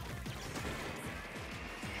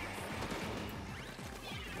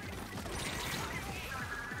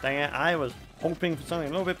 Dang it, I was hoping for something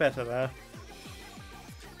a little bit better there.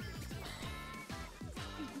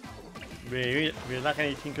 We're not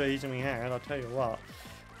any team cohesion we had, I'll tell you what.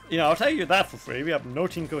 You know, I'll tell you that for free, we have no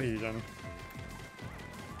team cohesion.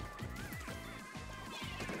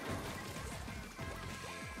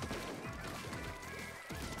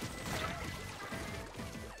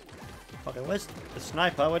 Okay, where's the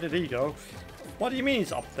sniper? Where did he go? What do you mean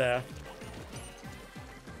he's up there?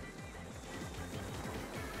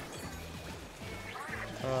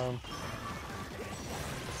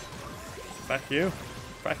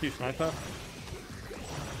 Back you, sniper.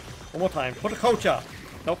 One more time. Put a culture!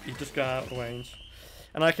 Nope, he just got out of range.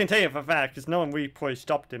 And I can tell you for a fact, because no one really probably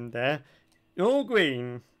stopped him there. All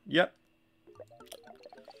green. Yep.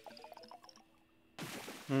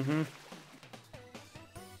 Mm-hmm.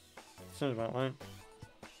 Sounds about right.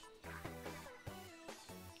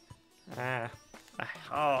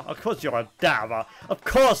 Oh, of course you're a dabber. Of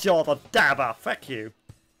course you're the dabber. Fuck you.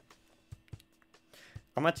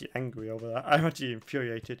 I'm actually angry over that. I'm actually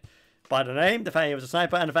infuriated by the name, the fact he was a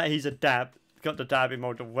sniper, and the fact he's a dab. Got the dab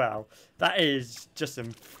mode as well. That is just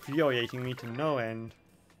infuriating me to no end.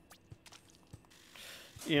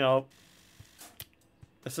 You know,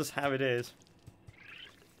 this is how it is.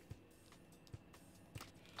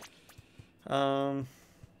 Oh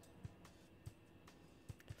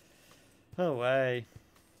way.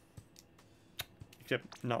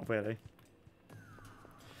 Except not really.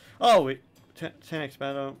 Oh, wait. 10x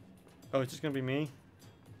battle. Oh, it's just gonna be me?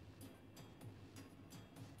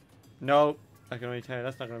 No, I can already tell you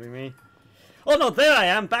that's not gonna be me. Oh no, there I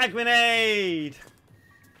am! Bag grenade!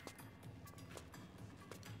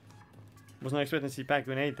 Wasn't expecting to see bag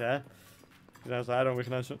grenade there. Because I was like, I don't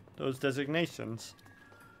recognize those designations.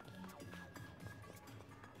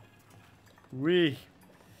 I'm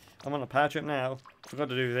on a power trip now. I've got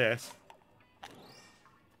to do this.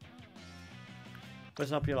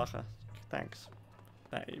 Listen up, your locker. Thanks.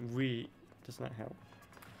 That really does not help.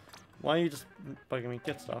 Why are you just bugging me?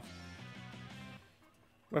 Get stuff.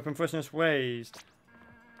 Weapon freshness raised.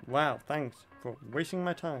 Wow, thanks for wasting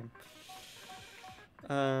my time.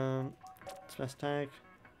 Splash tag.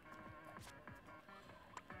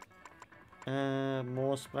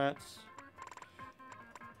 More splats.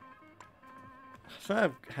 So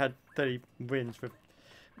I've had 30 wins with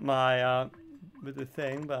my with the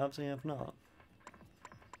thing, but obviously I've not.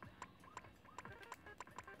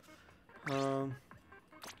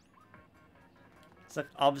 So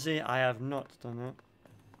obviously I have not done it.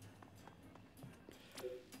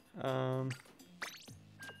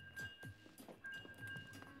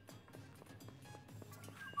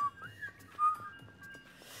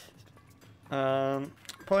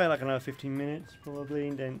 Probably like another 15 minutes probably,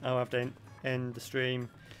 and then I'll have to end the stream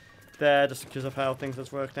there just because of how things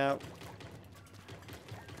have worked out.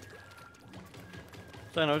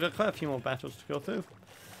 So no, we've got quite a few more battles to go through.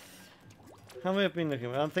 How many have been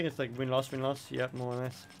looking? I think it's like win-loss, win-loss. Yep, more or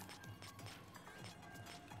less.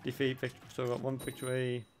 Defeat, victory. So we've got one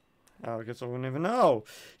victory. Oh, I guess I will never know.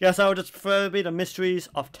 Yes, I would just prefer to be the mysteries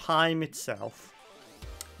of time itself.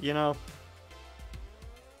 You know?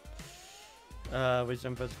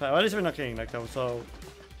 Wisdom versus power. At least we're not getting like that, so...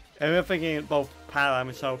 And we're thinking both power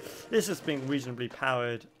and so this has been reasonably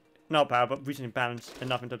powered. Not powered, but reasonably balanced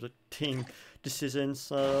enough in terms of team decisions,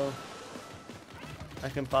 so... I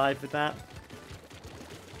can vibe with that.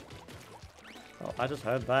 Oh, I just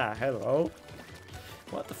heard that. Hello.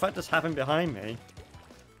 What the fuck just happened behind me?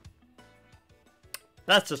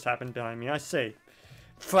 That's just happened behind me, I see.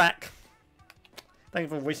 Frack.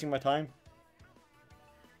 Thank you for wasting my time.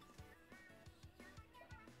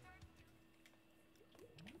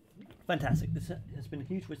 Fantastic. This has been a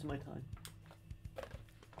huge waste of my time.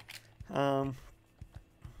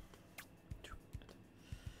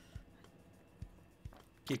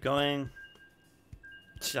 Keep going.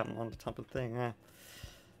 I'm on the top of the thing, yeah.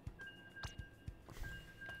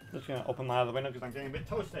 Just gonna open my other window because I'm getting a bit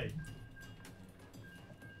toasty.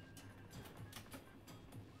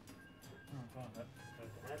 Oh god, that's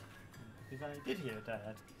Dad. Because I did hear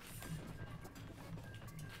Dad.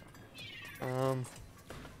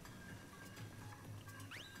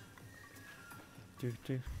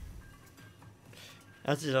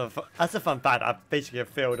 That's a fun fact. I basically have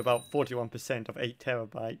filled about 41% of 8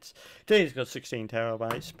 terabytes. Today's got 16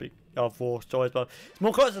 terabytes of raw storage, but it's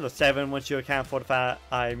more closer to 7 once you account for the fact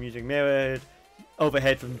I'm using mirrored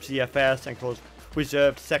overhead from CFS and close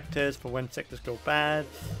reserved sectors for when sectors go bad.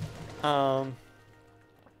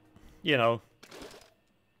 You know,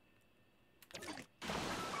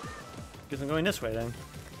 guess I'm going this way then.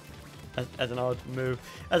 As an odd move.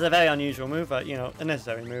 As a very unusual move, but you know, a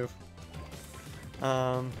necessary move.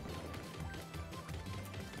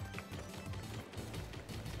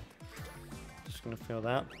 Just gonna feel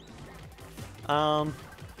that.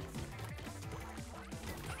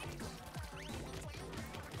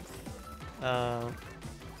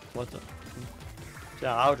 What's it?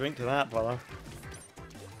 Yeah, I'll drink to that, brother.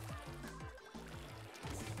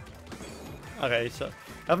 Okay, so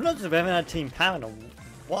I've noticed we haven't had Team Power in a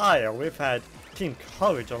while. We've had Team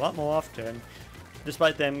Courage a lot more often,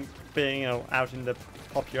 despite them being, you know, out in the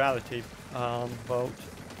popularity vote.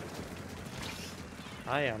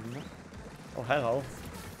 I am. Oh, hello.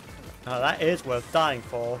 That is worth dying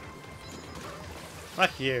for.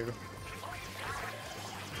 Fuck you.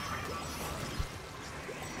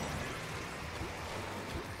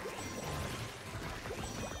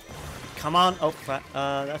 Come on. Oh,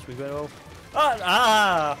 that's regrettable.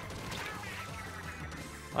 I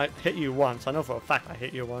hit you once. I know for a fact I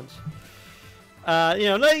hit you once. You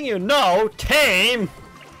know, letting you know, team!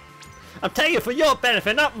 I'm telling you for your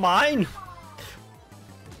benefit, not mine!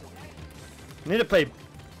 I need to play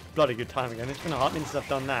bloody good time again. It's been a hot minute since I've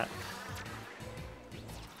done that.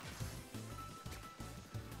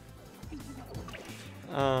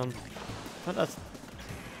 But that's...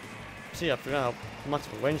 See, I forgot how much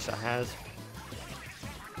of a range that has.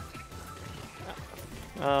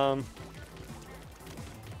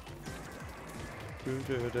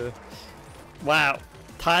 Wow,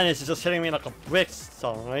 Tinus is just hitting me like a brick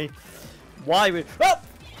suddenly. Why would... Oh!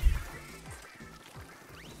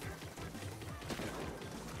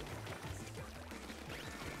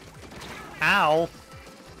 Ow!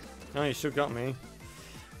 No, you still got me.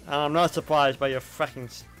 And I'm not surprised by your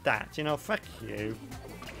fracking stats. You know, fuck you.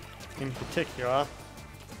 In particular.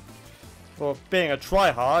 For being a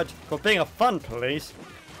tryhard. For being a fun police.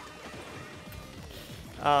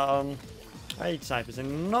 I hate snipers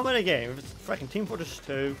in no many games. It's fracking Team Fortress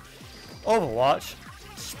 2, Overwatch,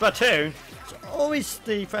 Splatoon. It's always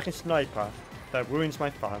the fracking sniper that ruins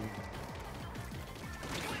my fun.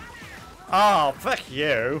 Oh, fuck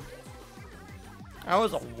you. I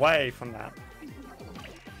was away from that.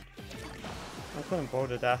 I couldn't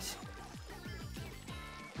board that.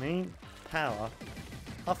 Main power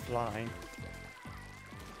offline.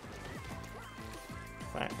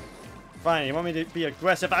 Right. Fine, you want me to be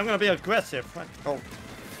aggressive? I'm gonna be aggressive. Oh.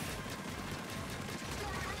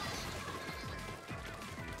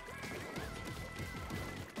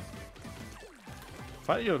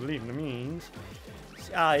 Fight you're leaving the means.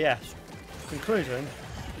 Ah, yes. Conclusion.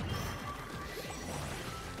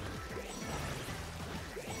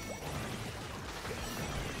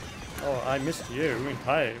 Oh, I missed you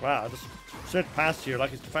entirely. Wow, I just slid past you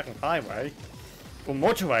like it's the fucking highway. Or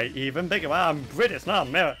motorway even. Bigger. Wow, I'm British, not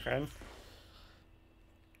American.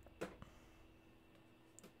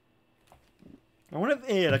 I wonder if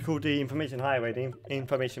here they call the information highway the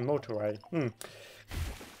information motorway.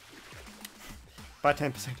 By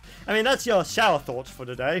 10%. I mean, that's your shower thoughts for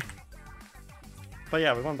the day. But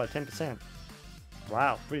yeah, we won by 10%.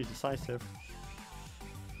 Wow, pretty decisive.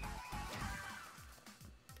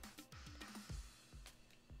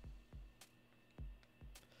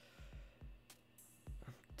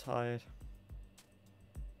 I'm tired.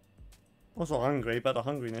 Also hungry, but the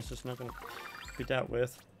hungriness is not going to be dealt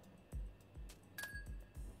with.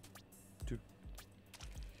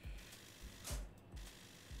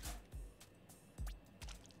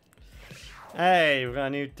 Hey, we got a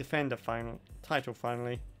new defender title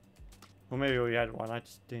finally. Or maybe we already had one, I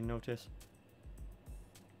just didn't notice.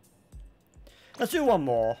 Let's do one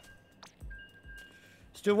more.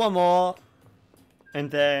 Let's do one more.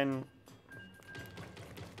 And then,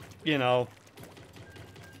 you know,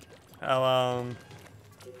 I'll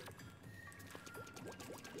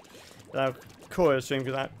call it a stream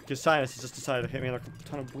because Sinus has just decided to hit me like a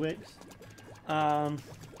ton of bricks.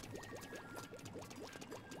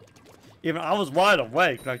 Even I was wide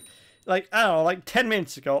awake, like I don't know, like 10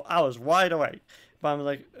 minutes ago, I was wide awake. But I'm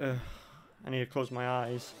like, ugh, I need to close my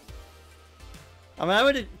eyes. I mean, I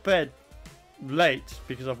went to bed late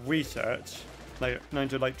because of research, like 9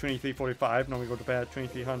 to like 23:45. Normally go to bed at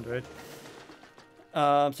 2300.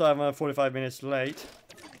 So I'm 45 minutes late.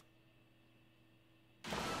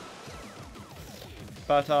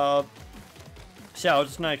 But yeah, I was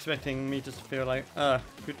just not expecting me just to feel like,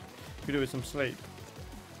 could do with some sleep.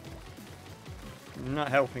 Not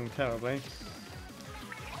helping terribly.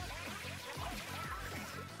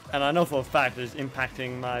 And I know for a fact it's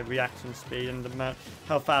impacting my reaction speed and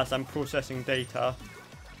how fast I'm processing data.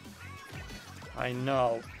 I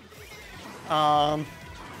know.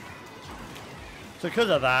 So because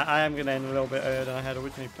of that, I am going to end a little bit earlier than I had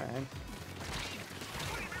originally planned.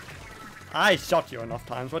 I shot you enough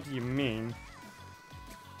times, what do you mean?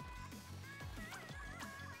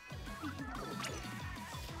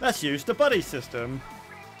 Let's use the buddy system.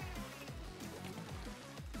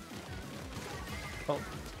 Oh.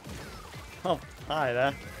 Oh, hi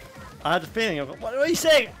there. I had a feeling of... What are you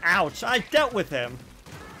saying? Ouch, I dealt with him.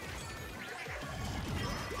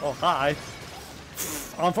 Oh, hi.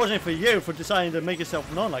 Unfortunately for you, for deciding to make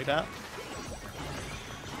yourself known like that.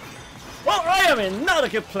 Well, I am in not a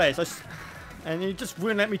good place. And you just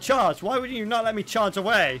wouldn't let me charge. Why would you not let me charge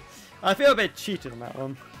away? I feel a bit cheated on that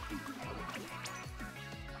one.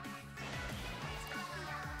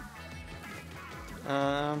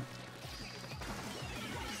 Yeah.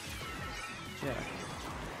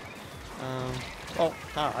 Oh,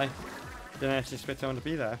 hi. Didn't actually expect someone to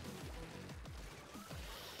be there.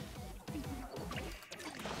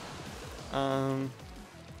 Come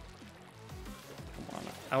on.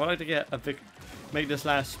 I would like to get a make this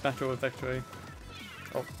last battle a victory.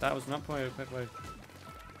 Oh, that was not point of victory.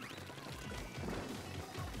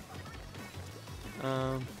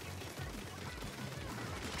 Okay,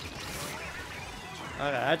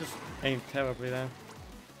 I just aimed terribly there.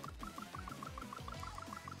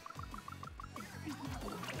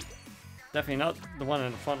 Definitely not the one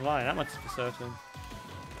in the front line, that much is for certain.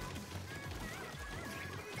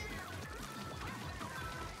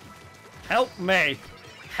 Help me!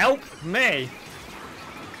 Help me!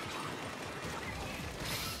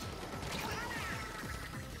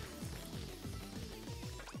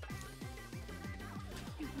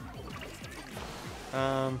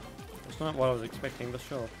 It's not what I was expecting, but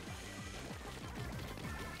sure.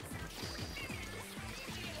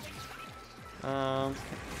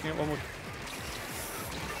 Get one more.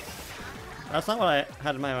 That's not what I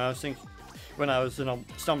had in mind when I was thinking, when I was,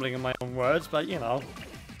 stumbling in my own words, but you know.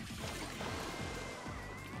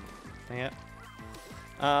 Dang it.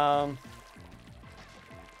 I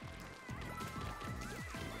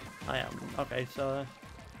am. Okay, so.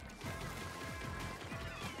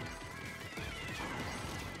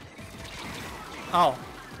 Oh.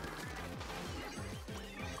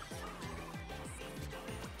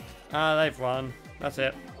 They've won. That's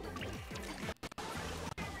it.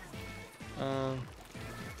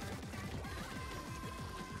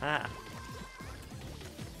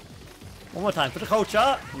 One more time for the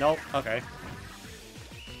culture. Nope. Okay.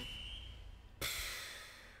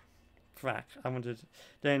 Crack. I wanted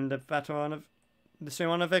to end the battle on the swim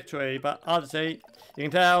on a victory, but obviously you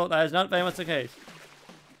can tell that is not very much the case.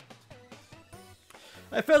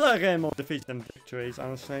 I feel like I'm getting more defeats than victories,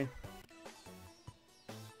 honestly.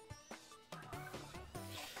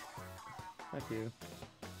 Thank you.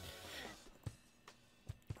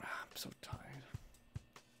 I'm so tired.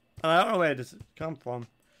 And I don't know where this come from.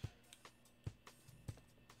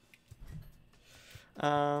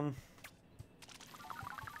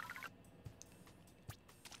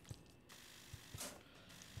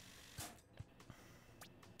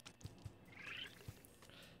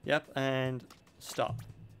 Yep, and stop.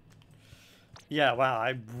 Yeah, wow,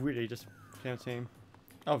 I really just became a team.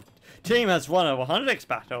 Oh, team has won a 100x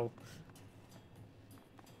battle.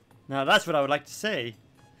 Now that's what I would like to see.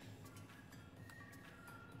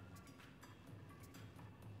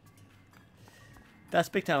 That's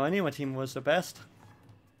big time. I knew my team was the best.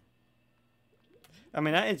 I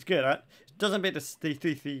mean, that is good. It doesn't beat the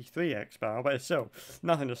 333x battle, but it's still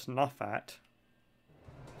nothing to snuff at.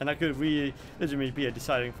 And that could really legitimately be a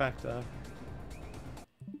deciding factor.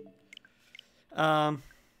 But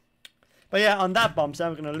yeah, on that bombshell,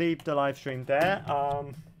 I'm going to leave the live stream there.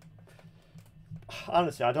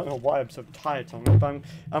 Honestly, I don't know why I'm so tired, but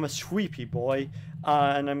I'm a sleepy boy,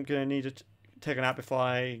 and I'm going to need to take a nap before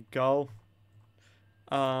I go.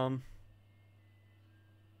 But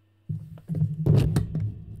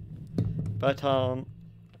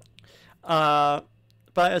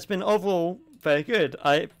it's been overall very good.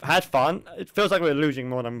 I had fun. It feels like we're losing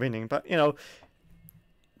more than winning, but you know,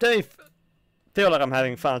 definitely feel like I'm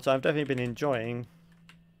having fun. So I've definitely been enjoying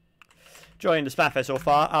the SplatFest so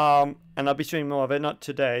far. And I'll be streaming more of it, not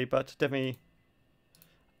today, but definitely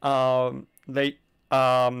late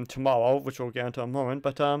tomorrow, which we'll get into in a moment.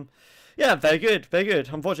 But yeah, very good, very good.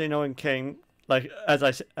 Unfortunately, no one came, like as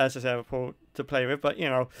I said before, to play with. But you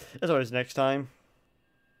know, there's always next time.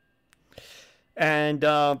 And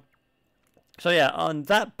so yeah, on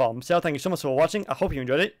that bombshell, thank you so much for watching. I hope you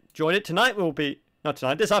enjoyed it. Tonight will be not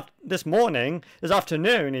tonight. This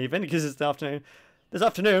afternoon even, because it's the afternoon. This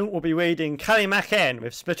afternoon we'll be raiding Callie Macken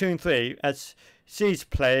with Splatoon 3 as she's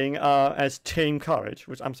playing as Team Courage,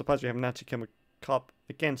 which I'm surprised we haven't actually come up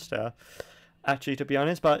against her. actually, to be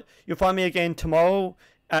honest. But you'll find me again tomorrow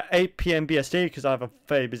at 8 p.m. BST because I have a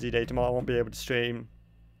very busy day tomorrow. I won't be able to stream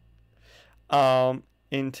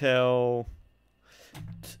until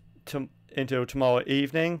tomorrow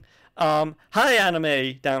evening. Hi anime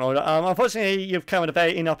downloader. Unfortunately you've come at a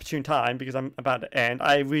very inopportune time because I'm about to end.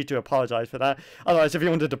 I really do apologize for that. Otherwise, if you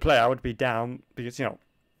wanted to play, I would be down because, you know,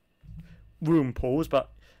 room pools. But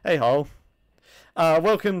hey ho,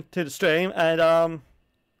 welcome to the stream. And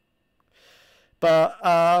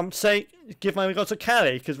say give my regards to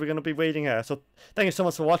Callie because we're going to be waiting her. So thank you so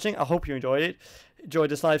much for watching. I hope you enjoyed it. Enjoyed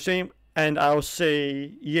this live stream, and I'll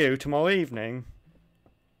see you tomorrow evening.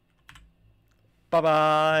 Bye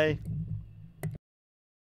bye.